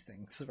know these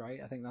things, right?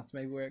 I think that's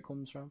maybe where it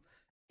comes from.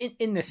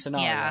 In this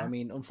scenario, yeah. I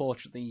mean,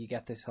 unfortunately, you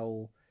get this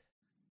whole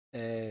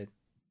thing,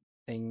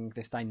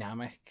 this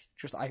dynamic.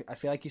 Just I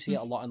feel like you see it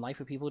a lot in life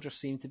where people just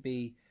seem to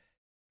be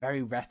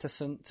very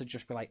reticent to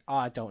just be like, oh,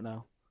 I don't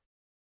know.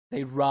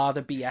 They'd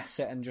rather BS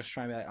it and just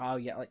try and be like, oh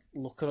yeah, like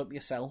look it up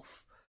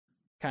yourself,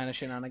 kind of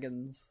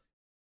shenanigans.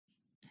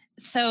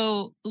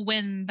 So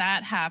when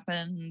that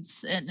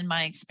happens, in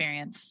my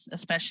experience,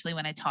 especially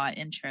when I taught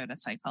intro to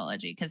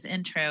psychology, because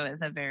intro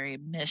is a very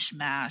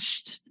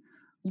mishmashed,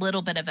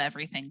 little bit of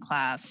everything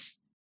class.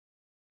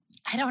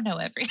 I don't know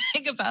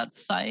everything about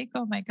psych.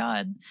 Oh my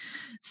God.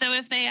 So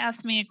if they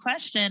ask me a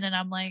question and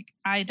I'm like,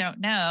 I don't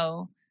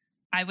know,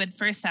 I would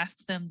first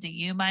ask them, do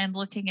you mind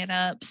looking it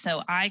up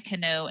so I can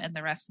know and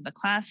the rest of the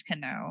class can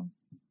know?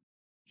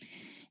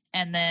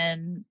 And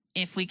then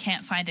if we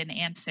can't find an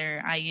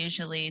answer, I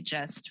usually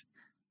just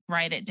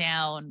write it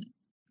down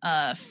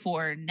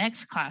for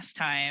next class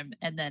time.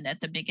 And then at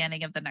the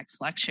beginning of the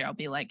next lecture, I'll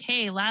be like,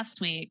 hey, last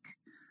week,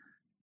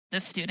 the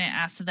student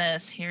asked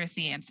this. Here's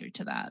the answer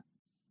to that.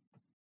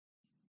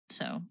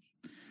 So,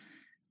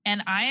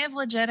 and I have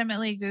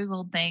legitimately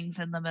Googled things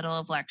in the middle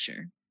of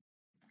lecture.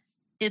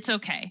 It's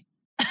okay.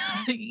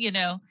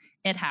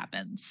 It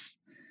happens.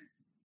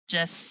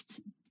 Just,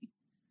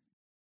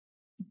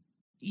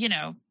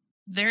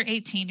 they're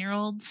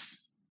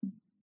 18-year-olds.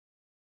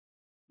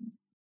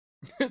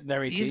 They're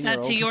 18-year-olds. Use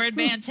that to your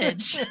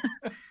advantage.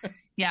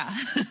 Yeah.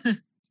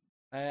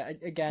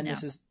 Again,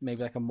 This is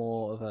maybe like a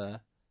more of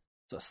a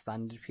sort of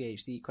standard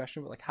PhD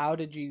question, but like, how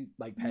did you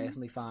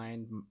personally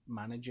find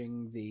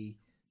managing the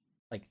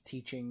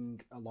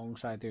teaching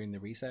alongside doing the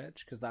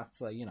research? Because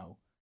that's a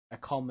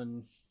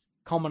common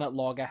at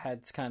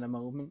loggerheads kind of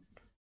moment.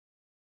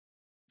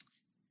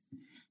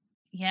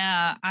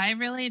 Yeah, I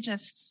really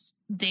just,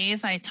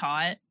 days I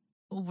taught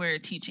were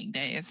teaching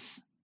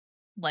days.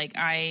 Like,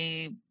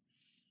 I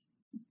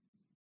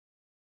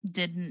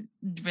didn't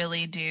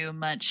really do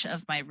much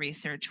of my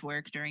research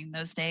work during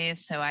those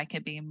days, so I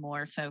could be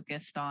more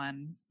focused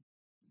on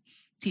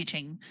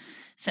teaching.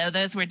 So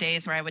those were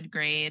days where I would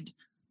grade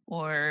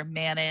or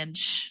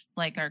manage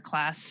like our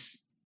class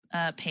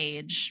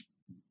page,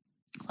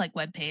 like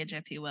web page,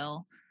 if you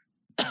will.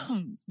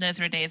 Those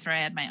were days where I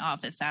had my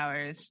office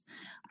hours.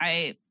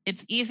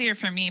 It's easier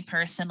for me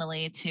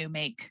personally to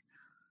make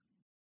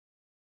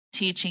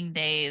teaching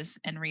days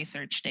and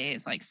research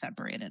days like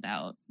separated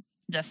out,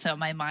 just so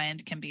my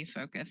mind can be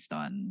focused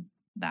on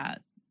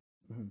that.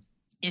 Mm-hmm.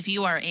 If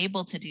you are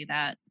able to do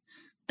that,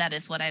 that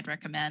is what I'd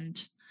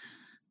recommend.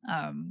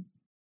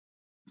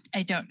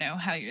 I don't know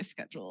how your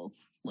schedule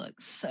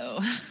looks, so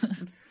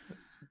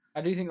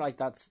I do think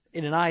that's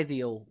in an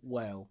ideal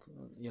world,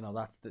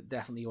 that's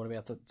definitely you want to be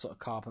able to sort of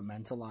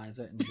compartmentalize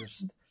it and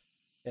just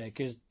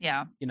because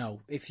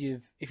if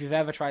you've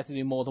ever tried to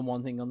do more than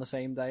one thing on the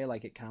same day,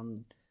 like it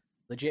can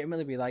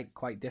legitimately be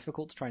quite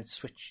difficult to try and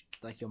switch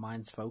your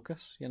mind's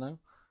focus,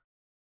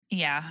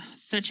 Yeah,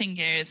 switching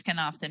gears can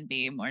often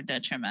be more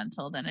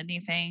detrimental than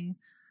anything,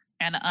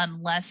 and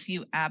unless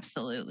you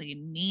absolutely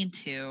need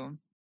to,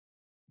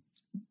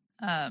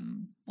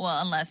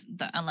 unless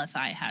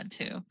I had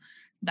to,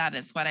 that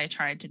is what I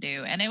tried to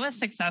do. And it was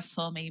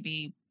successful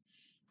maybe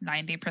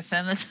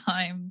 90% of the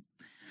time.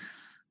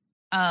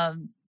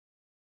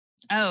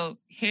 Oh,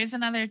 here's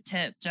another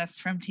tip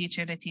just from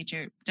teacher to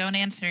teacher. Don't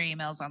answer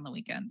emails on the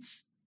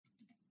weekends.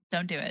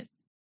 Don't do it.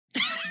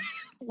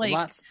 Like,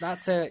 well,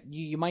 that's a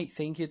you might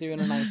think you're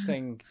doing a nice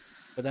thing,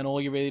 but then all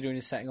you're really doing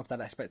is setting up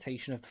that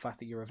expectation of the fact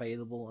that you're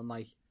available and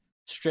like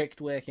strict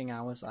working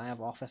hours. I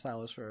have office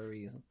hours for a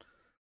reason.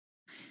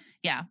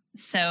 Yeah.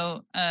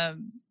 So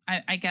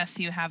I guess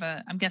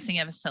I'm guessing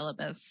you have a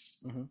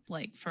syllabus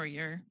like for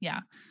your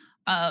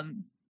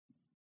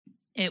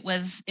it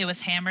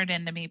was hammered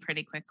into me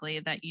pretty quickly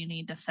that you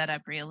need to set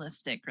up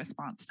realistic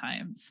response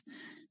times.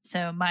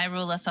 So my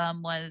rule of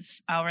thumb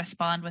was I'll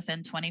respond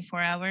within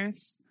 24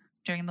 hours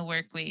during the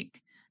work week,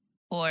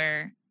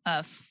 or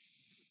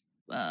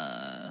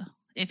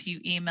if you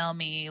email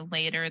me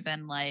later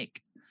than like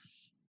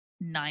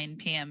 9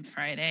 p.m.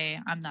 Friday,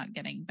 I'm not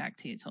getting back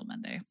to you till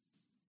Monday.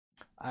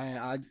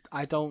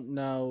 I don't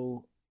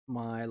know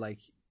my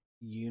like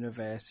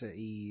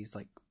university's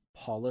like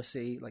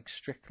policy like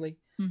strictly,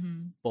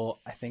 but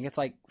I think it's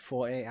like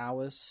 48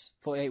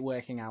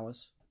 working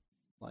hours.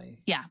 Like,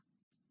 yeah,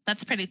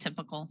 that's pretty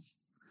typical.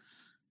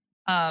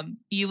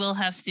 You will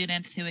have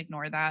students who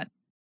ignore that.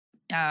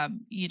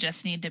 You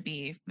just need to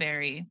be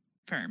very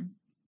firm.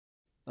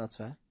 That's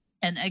fair.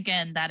 And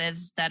again, that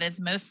is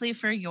mostly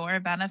for your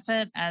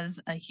benefit as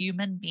a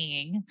human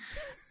being,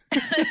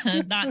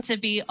 not to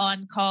be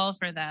on call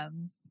for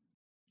them.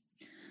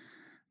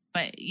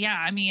 But yeah,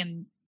 I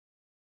mean,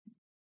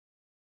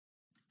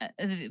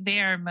 they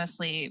are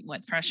mostly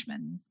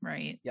freshmen,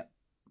 right? Yep.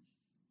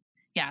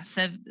 Yeah.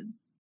 So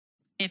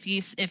if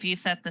you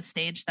set the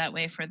stage that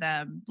way for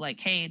them, like,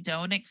 hey,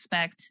 don't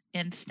expect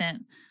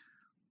instant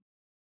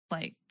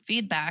like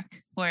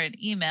feedback or an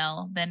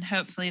email, then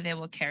hopefully they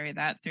will carry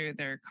that through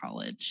their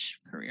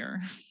college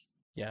career.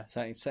 Yeah,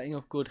 setting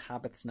up good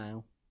habits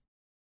now.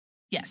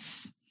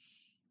 Yes.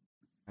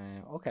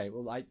 Okay,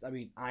 well, I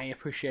mean, I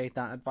appreciate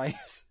that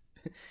advice.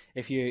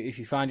 If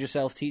you find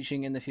yourself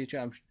teaching in the future,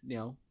 I'm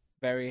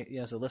very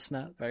as a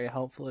listener, very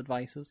helpful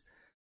advices.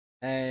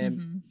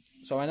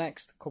 So our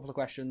next couple of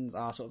questions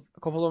are sort of a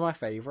couple of my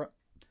favourite.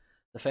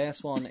 The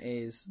first one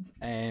is,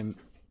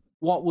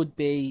 what would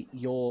be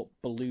your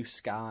blue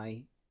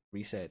sky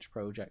research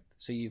project?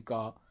 So you've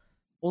got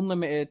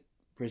unlimited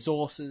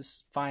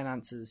resources,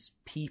 finances,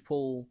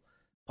 people,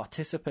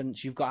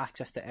 participants. You've got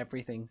access to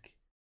everything.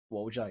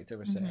 What would you like to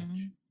research?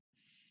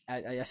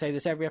 I say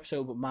this every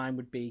episode, but mine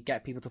would be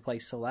get people to play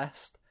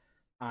Celeste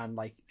and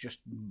like just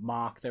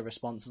mark their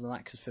responses on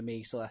that. Because for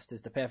me, Celeste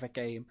is the perfect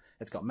game.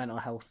 It's got mental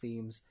health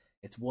themes.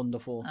 It's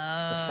wonderful. The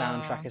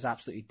soundtrack is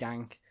absolutely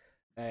dank.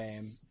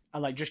 And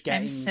like just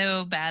getting. I'm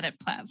so bad at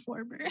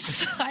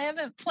platformers. I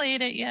haven't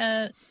played it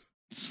yet.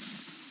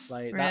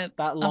 Like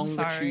that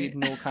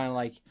longitudinal kind of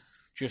like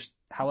just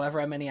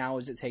however many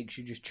hours it takes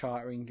you just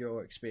charting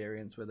your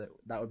experience with it.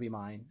 That would be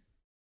mine.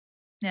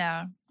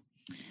 Yeah.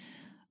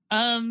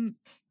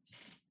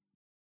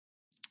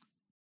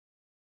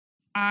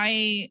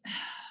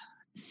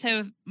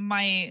 So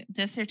my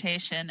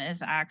dissertation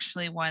is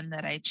actually one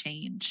that I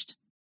changed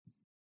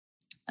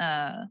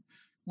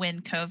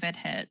when COVID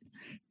hit.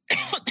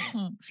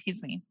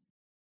 Excuse me.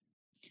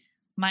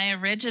 My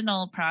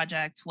original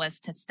project was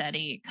to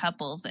study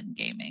couples in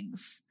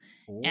gamings.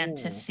 Ooh. And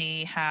to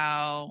see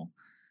how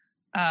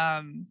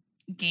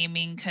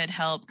gaming could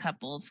help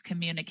couples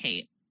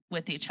communicate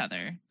with each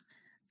other.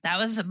 That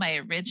was my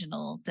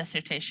original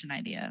dissertation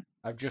idea.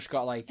 I've just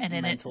got like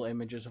mental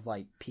images of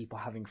like people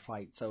having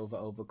fights over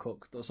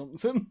Overcooked or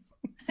something.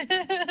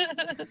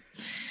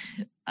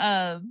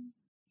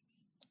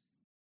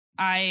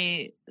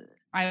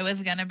 I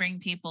was gonna bring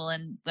people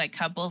and like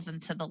couples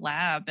into the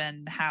lab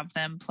and have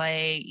them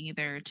play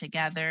either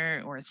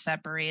together or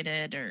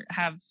separated or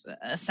have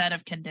a set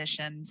of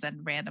conditions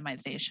and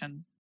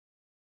randomization.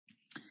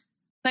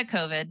 But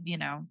COVID,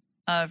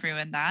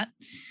 ruined that.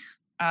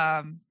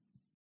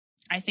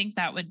 I think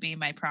that would be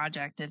my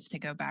project, is to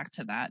go back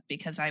to that,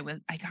 because I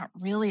got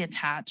really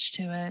attached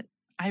to it.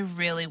 I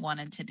really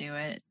wanted to do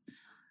it.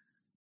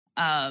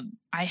 I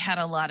had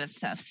a lot of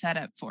stuff set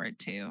up for it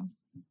too.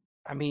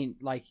 I mean,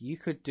 like you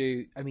could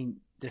do. I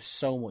mean, there's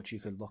so much you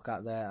could look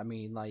at there. I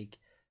mean, like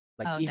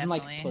even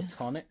definitely. Like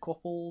platonic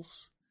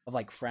couples of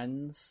like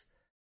friends,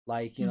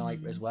 like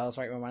like as well as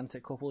like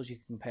romantic couples. You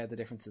can compare the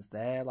differences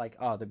there. Like,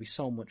 there'd be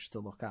so much to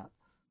look at.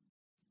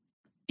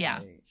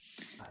 Yeah,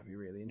 that'd be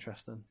really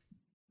interesting.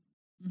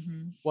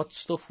 Mm-hmm. What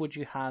stuff would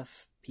you have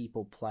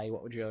people play?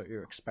 What would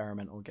your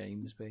experimental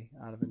games be,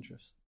 out of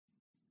interest?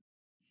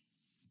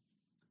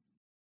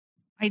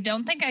 I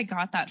don't think I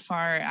got that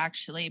far,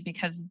 actually,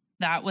 because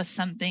that was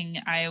something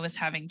I was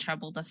having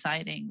trouble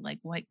deciding, like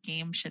what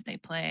game should they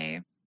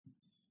play.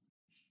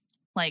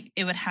 Like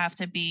it would have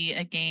to be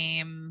a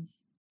game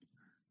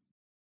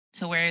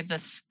to where the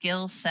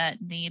skill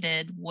set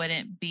needed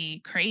wouldn't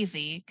be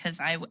crazy, because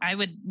I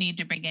would need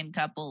to bring in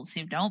couples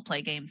who don't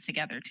play games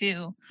together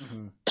too,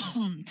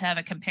 to have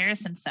a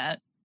comparison set.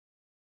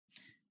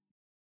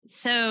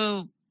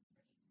 So,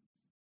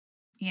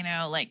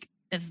 like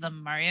is the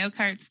Mario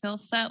Kart skill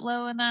set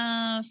low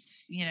enough?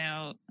 You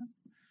know,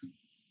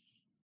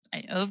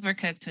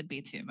 Overcooked would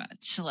be too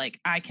much. Like,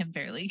 I can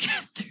barely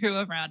get through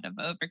a round of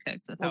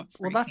Overcooked without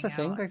well, that's the freaking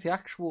thing. out. Like the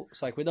actual,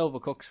 it's like with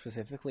Overcooked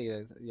specifically,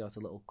 it's a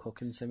little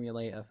cooking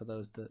simulator for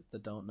those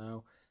that don't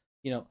know.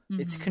 You know,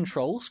 its Mm-hmm.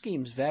 control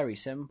scheme's very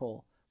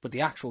simple, but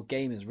the actual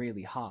game is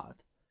really hard.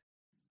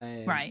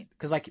 Right.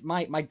 Because like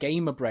my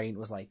gamer brain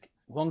was like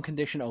one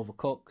condition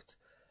Overcooked.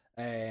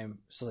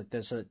 So like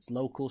so it's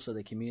local, so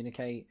they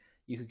communicate.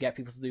 You could get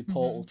people to do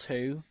Portal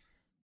 2,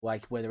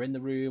 like where they're in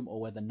the room or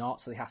where they're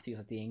not, so they have to use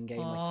like the in-game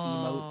like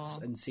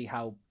emotes and see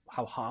how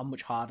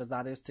much harder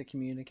that is to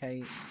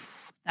communicate.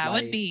 That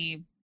like, would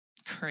be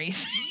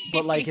crazy.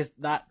 But like, is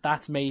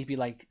that's maybe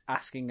like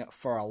asking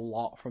for a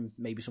lot from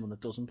maybe someone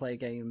that doesn't play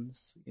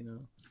games, you know?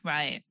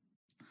 Right.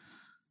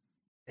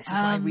 This is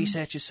why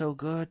research is so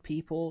good,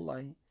 people.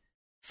 Like,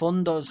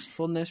 fun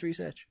this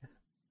research.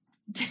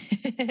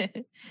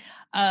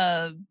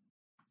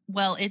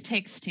 Well, It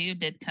Takes Two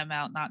did come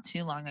out not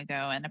too long ago,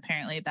 and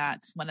apparently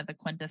that's one of the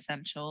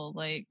quintessential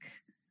like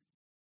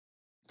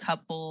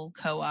couple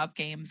co-op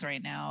games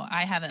right now.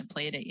 I haven't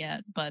played it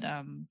yet, but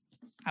I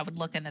would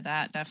look into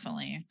that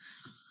definitely.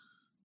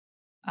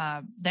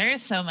 There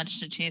is so much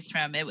to choose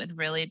from. It would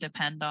really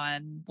depend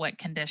on what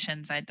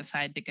conditions I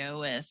decide to go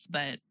with,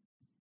 but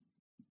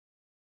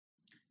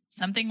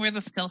something where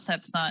the skill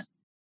set's not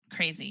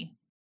crazy.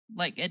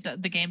 Like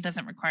the game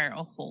doesn't require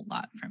a whole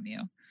lot from you.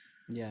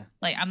 Yeah.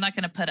 Like, I'm not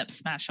going to put up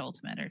Smash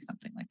Ultimate or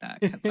something like that,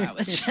 because that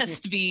would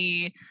just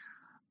be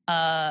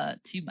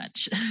too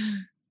much.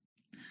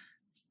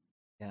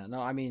 Yeah, no,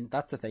 I mean,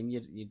 that's the thing.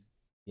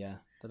 Yeah,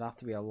 there'd have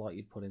to be a lot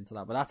you'd put into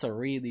that. But that's a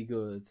really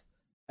good,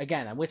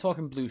 again, and we're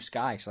talking blue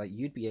sky, so like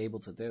you'd be able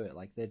to do it.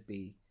 Like there'd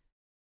be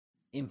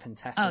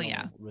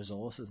infinitesimal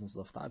resources and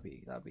stuff. That'd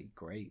be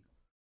great.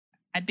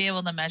 I'd be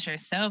able to measure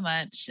so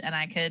much, and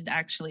I could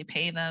actually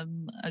pay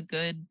them a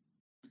good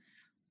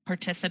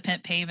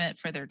participant payment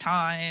for their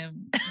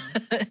time.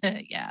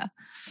 Yeah.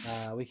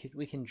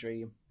 We can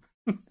dream.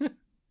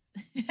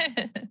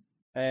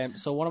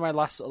 So one of my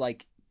last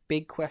like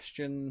big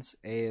questions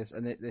is,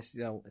 and this,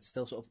 you know, it's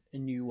still sort of a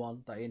new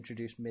one that I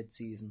introduced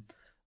mid-season,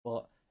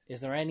 but is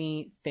there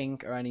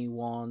anything or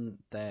anyone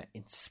that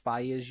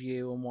inspires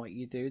you and what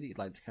you do that you'd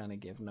like to kind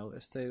of give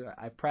notice to?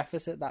 I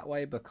preface it that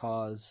way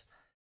because,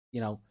 you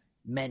know,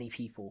 many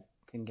people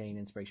can gain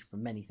inspiration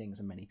from many things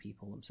and many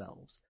people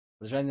themselves.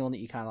 But is there anyone that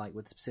you kind of like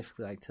would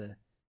specifically like to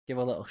give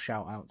a little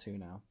shout out to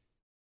now?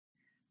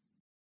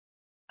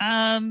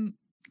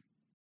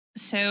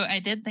 So I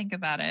did think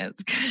about it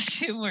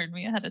because you warned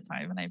me ahead of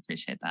time, and I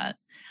appreciate that.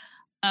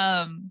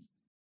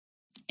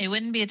 It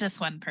wouldn't be just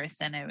one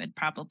person. It would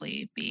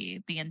probably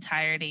be the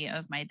entirety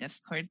of my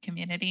Discord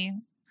community.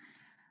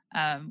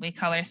 We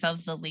call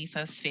ourselves the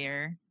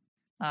Lithosphere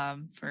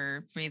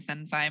for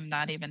reasons I'm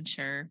not even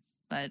sure,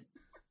 but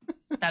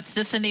that's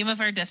just the name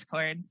of our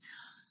Discord.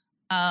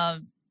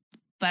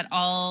 But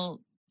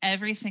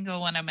every single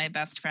one of my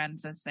best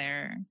friends is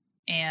there.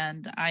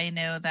 And I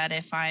know that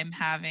if I'm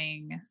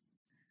having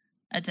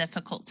a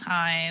difficult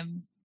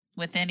time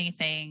with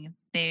anything,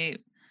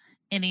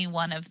 any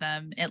one of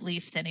them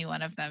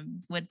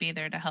would be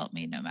there to help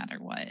me no matter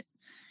what.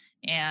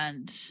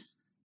 And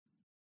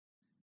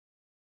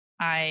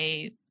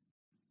I'm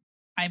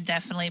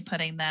definitely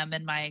putting them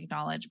in my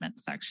acknowledgement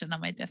section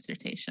of my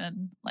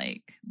dissertation.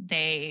 Like,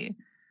 they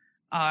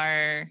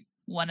are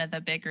one of the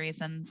big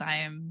reasons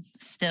I'm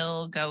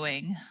still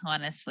going,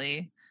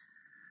 honestly.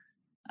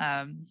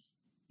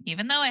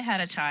 Even though I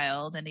had a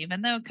child and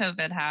even though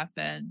COVID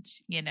happened,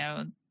 you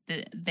know,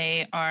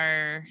 they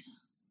are,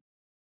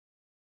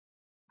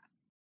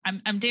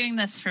 I'm doing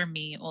this for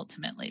me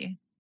ultimately.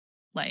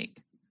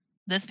 Like,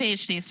 this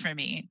PhD is for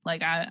me.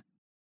 Like,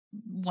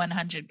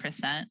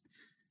 100%,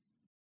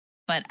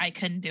 but I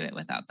couldn't do it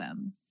without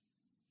them.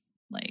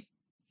 Like,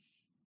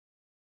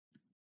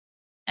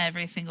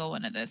 every single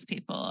one of those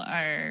people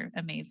are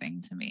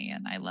amazing to me,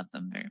 and I love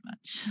them very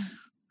much.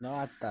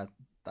 No,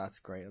 that's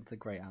great. That's a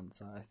great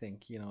answer. I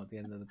think, you know, at the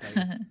end of the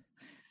day,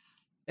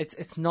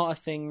 it's not a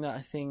thing that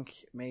I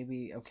think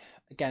maybe, okay,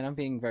 again, I'm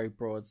being very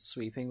broad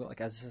sweeping, but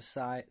like as a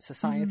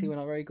society, we're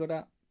not very good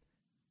at.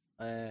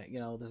 You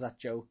know, there's that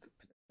joke.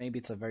 Maybe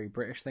it's a very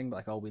British thing, but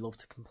like, oh, we love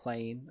to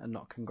complain and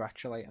not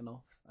congratulate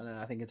enough. And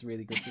I think it's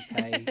really good to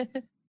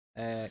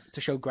pay,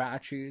 to show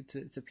gratitude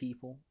to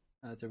people.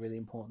 It's a really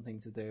important thing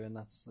to do, and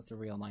that's a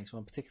real nice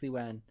one, particularly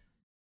when,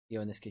 you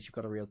know, in this case, you've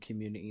got a real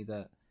community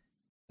that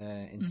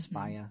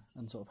inspire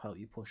and sort of help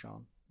you push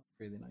on.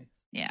 Really nice.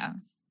 Yeah.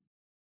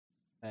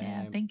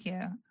 Yeah, thank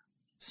you.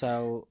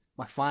 So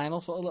my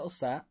final sort of little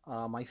set,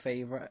 my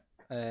favorite,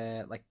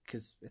 like,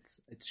 because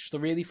it's just a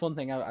really fun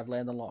thing. I've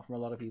learned a lot from a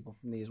lot of people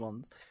from these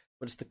ones,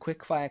 but it's the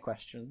quick fire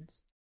questions.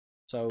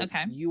 So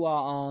you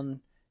are on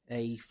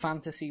a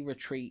fantasy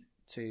retreat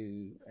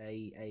to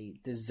a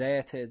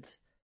deserted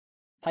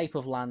type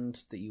of land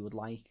that you would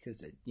like,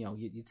 because, you know,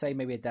 you'd say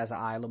maybe a desert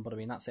island, but I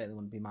mean that certainly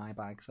wouldn't be my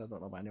bag, so I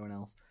don't know about anyone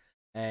else.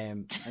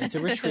 And it's a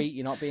retreat.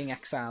 You're not being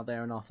exiled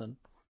there or nothing,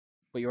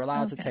 but you're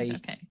allowed to take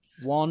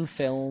one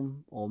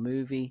film or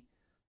movie,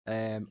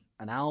 an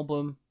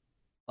album,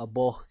 a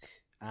book,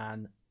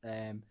 and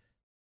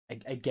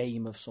a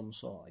game of some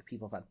sort. Like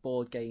people have had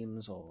board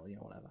games or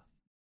whatever.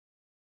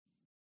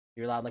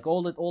 You're allowed like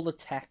all the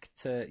tech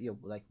to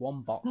like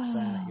one box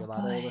set. You're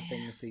allowed all the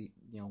things to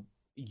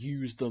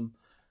use them,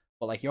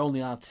 but like you're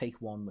only allowed to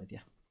take one with you.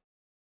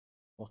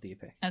 What do you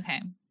pick?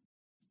 Okay.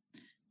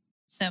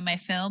 So my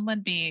film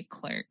would be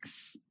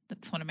Clerks.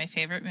 That's one of my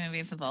favorite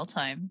movies of all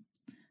time.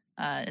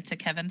 It's a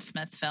Kevin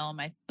Smith film.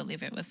 I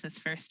believe it was his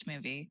first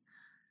movie.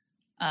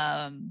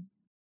 I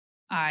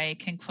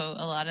can quote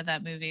a lot of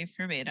that movie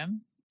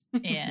verbatim,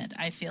 and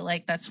I feel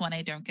like that's one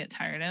I don't get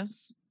tired of.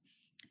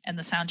 And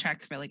the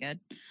soundtrack's really good.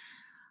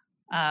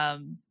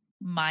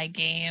 My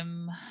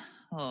game,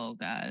 oh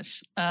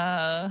gosh,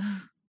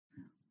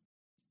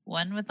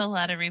 one with a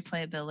lot of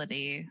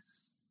replayability.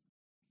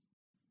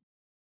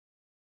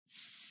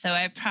 So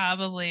I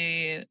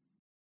probably,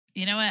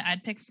 you know what?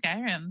 I'd pick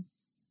Skyrim.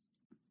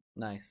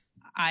 Nice.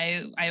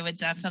 I would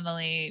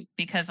definitely,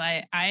 because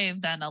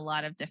I've done a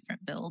lot of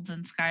different builds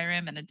in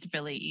Skyrim, and it's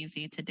really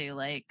easy to do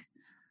like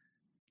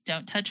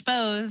don't touch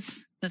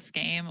bows this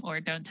game, or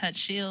don't touch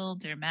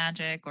shields or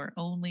magic or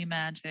only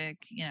magic,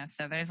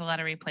 so there's a lot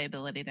of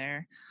replayability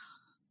there.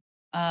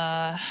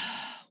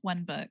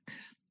 One book.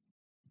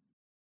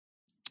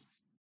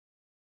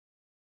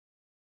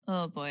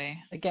 Oh boy.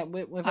 Again,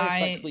 we're very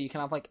flexible. You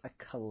can have like a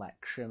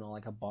collection or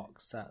like a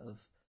box set of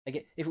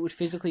like if it would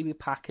physically be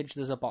packaged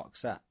as a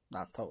box set,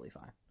 that's totally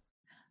fine.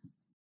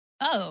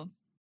 Oh.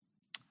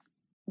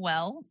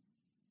 Well,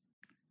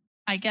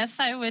 I guess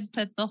I would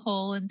put the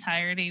whole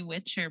entirety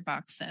Witcher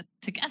box set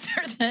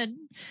together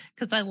then,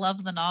 because I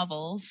love the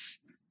novels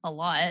a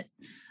lot.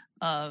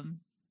 And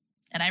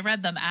I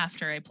read them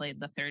after I played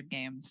the third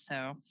game,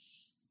 so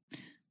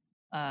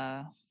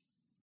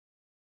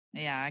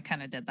yeah, I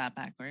kind of did that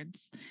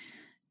backwards.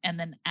 And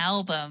then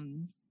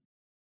album,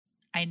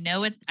 I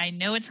know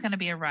it's going to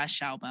be a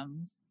Rush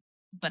album,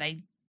 but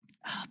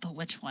but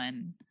which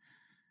one?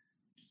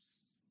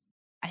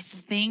 I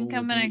think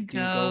I'm gonna go. Do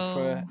you go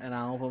for an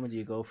album, or do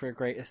you go for a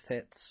greatest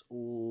hits?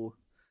 Or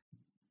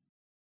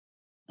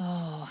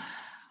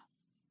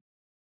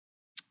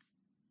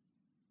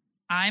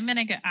I'm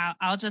gonna go.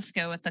 I'll just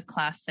go with the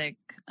classic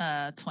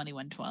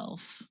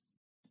 2112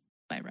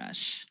 by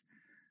Rush.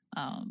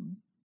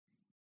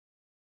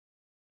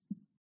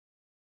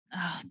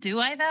 Do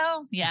I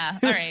though? Yeah.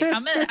 All right.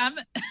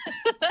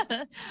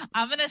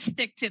 I'm gonna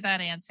stick to that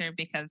answer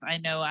because I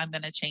know I'm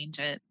gonna change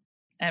it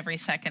every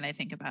second I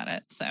think about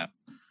it. So.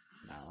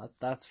 No,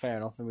 that's fair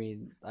enough. I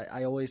mean,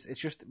 I always, it's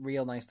just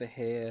real nice to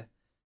hear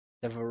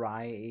the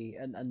variety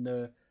and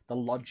the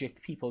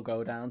logic people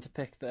go down to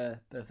pick the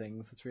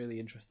things. It's really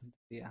interesting to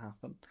see it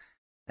happen.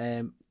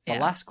 The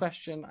last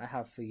question I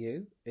have for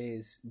you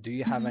is: do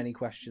you have any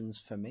questions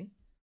for me?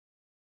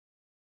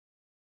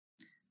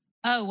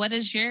 Oh, what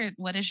is your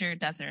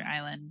desert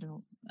island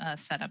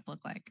setup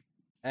look like?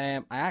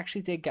 I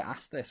actually did get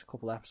asked this a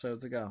couple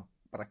episodes ago,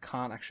 but I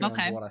can't actually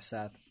remember what I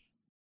said.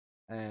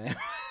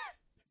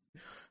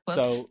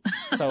 So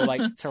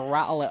like to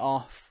rattle it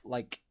off,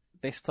 like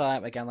this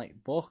time again,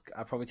 like book,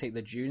 I'd probably take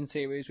the Dune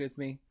series with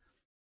me.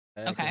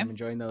 Okay, I'm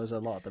enjoying those a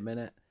lot at the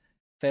minute.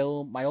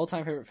 Film, my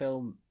all-time favorite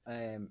film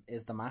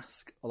is The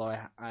Mask. Although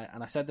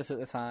I said this at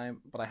the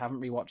time, but I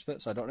haven't rewatched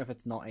it, so I don't know if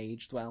it's not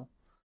aged well.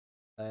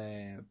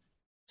 The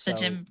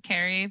Jim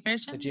Carrey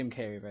version. The Jim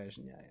Carrey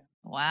version, yeah.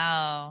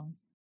 Wow,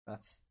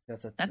 that's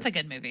a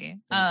good movie.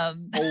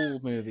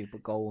 Old movie,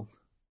 but gold.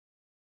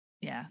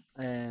 Yeah,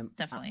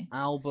 definitely.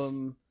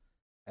 Album.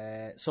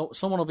 So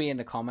someone will be in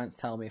the comments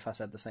telling me if I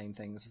said the same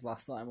things as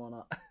last time or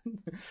not.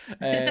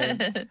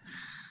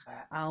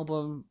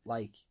 Album,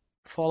 like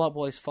Fall Out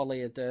Boy's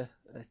Folie à Deux,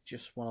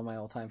 just one of my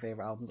all-time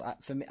favorite albums.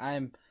 For me,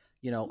 I'm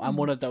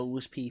one of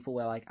those people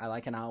where like I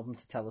like an album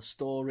to tell a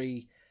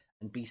story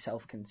and be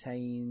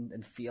self-contained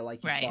and feel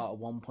like you start at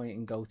one point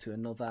and go to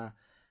another.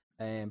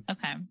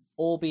 Okay.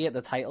 Albeit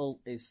the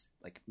title is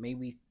like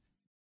maybe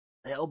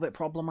a little bit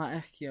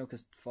problematic,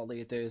 because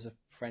Folie à Deux is a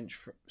French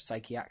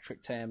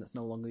psychiatric term that's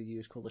no longer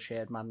used, called the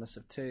shared madness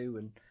of two,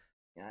 and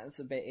it's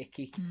a bit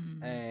icky.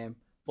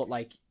 But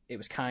like it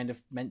was kind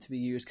of meant to be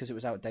used because it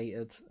was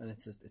outdated, and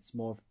it's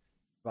more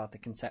about the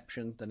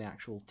conception than the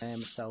actual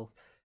term itself.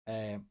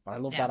 But I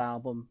love that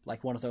album,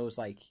 like one of those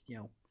like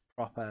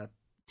proper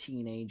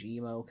teenage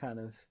emo kind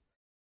of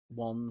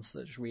ones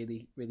that just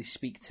really really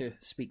speak to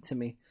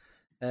me.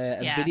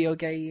 A video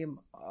game,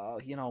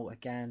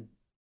 again.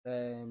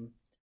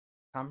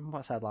 I can't remember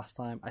what I said last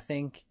time. I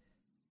think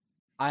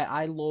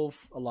I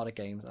love a lot of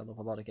games. I love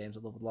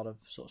a lot of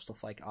sort of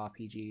stuff like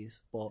RPGs.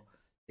 But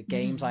the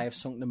games I have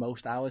sunk the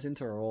most hours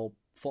into are all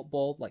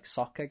football, like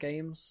soccer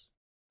games.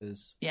 I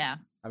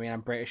mean,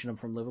 I'm British and I'm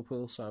from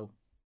Liverpool, so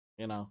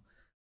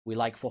we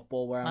like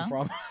football where I'm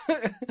from.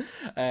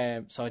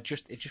 So it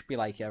just be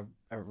like a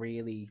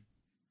really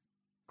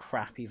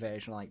crappy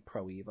version of like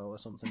Pro Evo or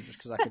something, just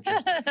because I could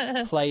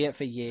just play it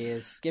for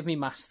years. Give me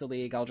Master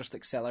League, I'll just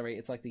accelerate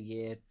it to like the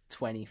year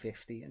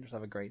 2050 and just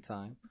have a great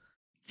time.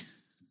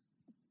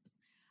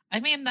 I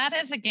mean, that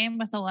is a game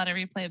with a lot of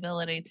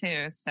replayability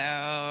too.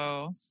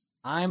 So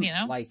I'm you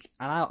know, like,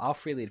 and I'll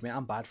freely admit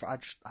I'm bad for.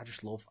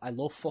 I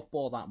love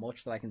football that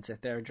much that I can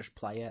sit there and just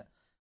play it.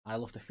 I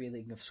love the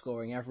feeling of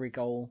scoring every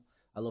goal.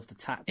 I love the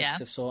tactics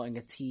yeah. of sorting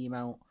a team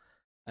out.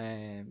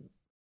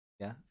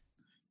 Yeah.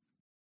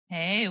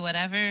 Hey,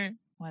 whatever,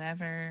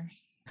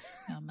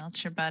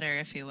 melt your butter,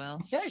 if you will.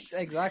 Yeah,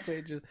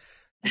 exactly.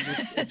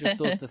 It just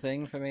does the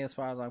thing for me as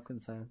far as I'm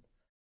concerned.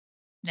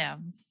 Yeah.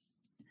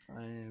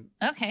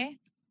 Okay.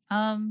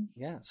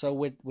 Yeah. So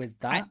with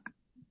that,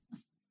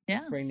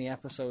 yeah. bring the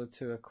episode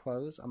to a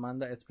close.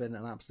 Amanda, it's been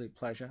an absolute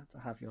pleasure to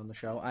have you on the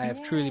show. I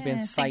have truly been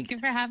psyched. Thank you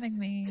for having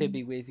me. To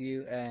be with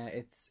you.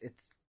 It's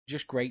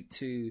just great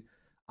to.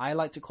 I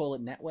like to call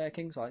it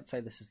networking, so I'd say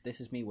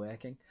this is me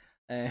working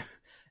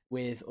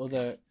with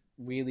other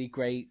really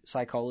great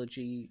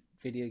psychology,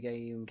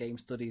 video game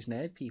studies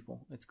nerd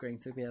people. It's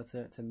great to be able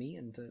to meet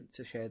and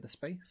to share the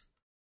space.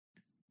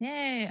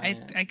 Yay!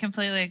 I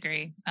completely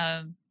agree.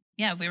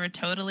 Yeah, we were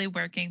totally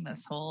working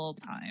this whole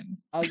time.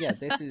 Oh yeah,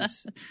 this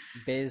is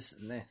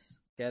business.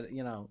 Get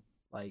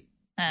like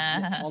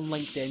on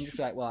LinkedIn, just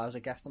be like, well, I was a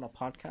guest on a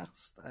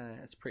podcast.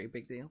 It's a pretty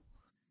big deal.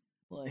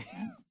 Like,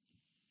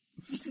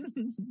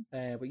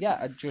 but yeah,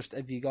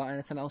 have you got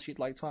anything else you'd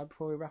like to add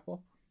before we wrap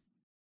up?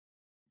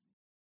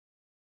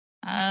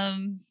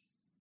 No,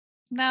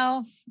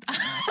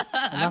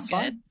 I'm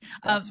good.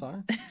 That's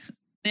fine.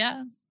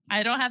 Yeah.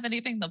 I don't have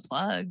anything to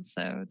plug,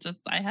 so just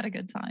I had a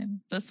good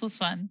time. This was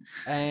fun.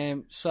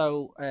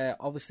 So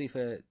obviously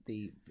for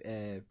the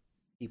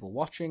people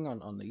watching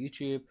on the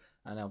YouTube,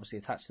 and obviously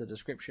attached to the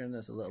description,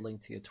 there's a little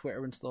link to your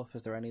Twitter and stuff.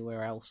 Is there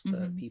anywhere else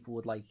that people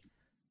would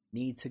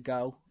need to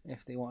go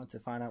if they wanted to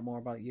find out more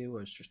about you,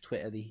 or is just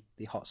Twitter the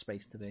hot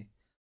space to be?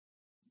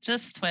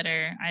 Just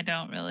Twitter. I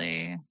don't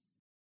really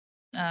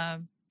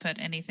put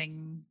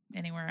anything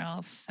anywhere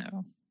else.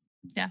 So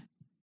yeah,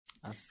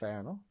 that's fair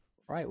enough.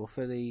 Right, well,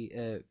 for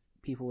the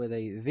people with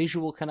a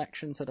visual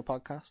connection to the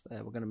podcast,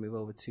 we're going to move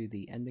over to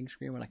the ending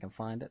screen when I can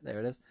find it. There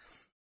it is.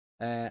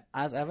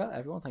 As ever,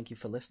 everyone, thank you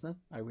for listening.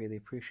 I really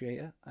appreciate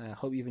it. I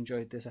hope you've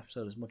enjoyed this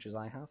episode as much as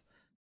I have.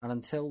 And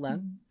until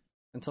then,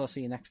 until I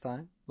see you next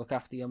time, look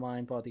after your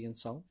mind, body, and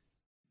soul.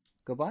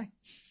 Goodbye.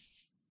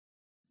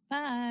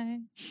 Bye.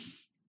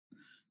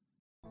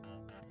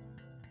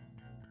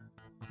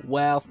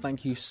 Well,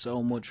 thank you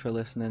so much for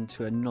listening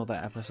to another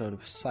episode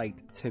of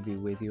Psyched to Be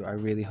With You. I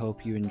really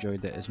hope you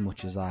enjoyed it as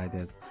much as I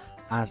did.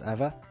 As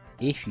ever,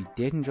 if you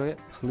did enjoy it,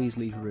 please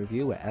leave a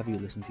review wherever you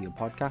listen to your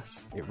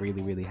podcasts. It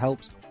really, really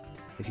helps.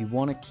 If you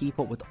want to keep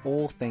up with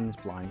all things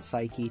Blind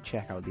Psyche,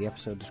 check out the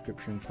episode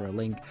description for a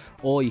link,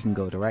 or you can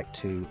go direct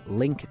to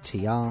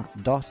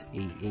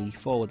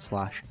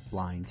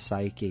linktr.ee/Blind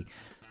Psyche.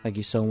 Thank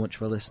you so much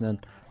for listening.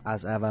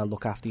 As ever,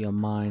 look after your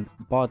mind,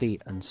 body,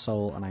 and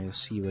soul, and I will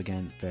see you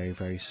again very,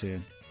 very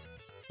soon.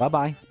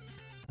 Bye-bye.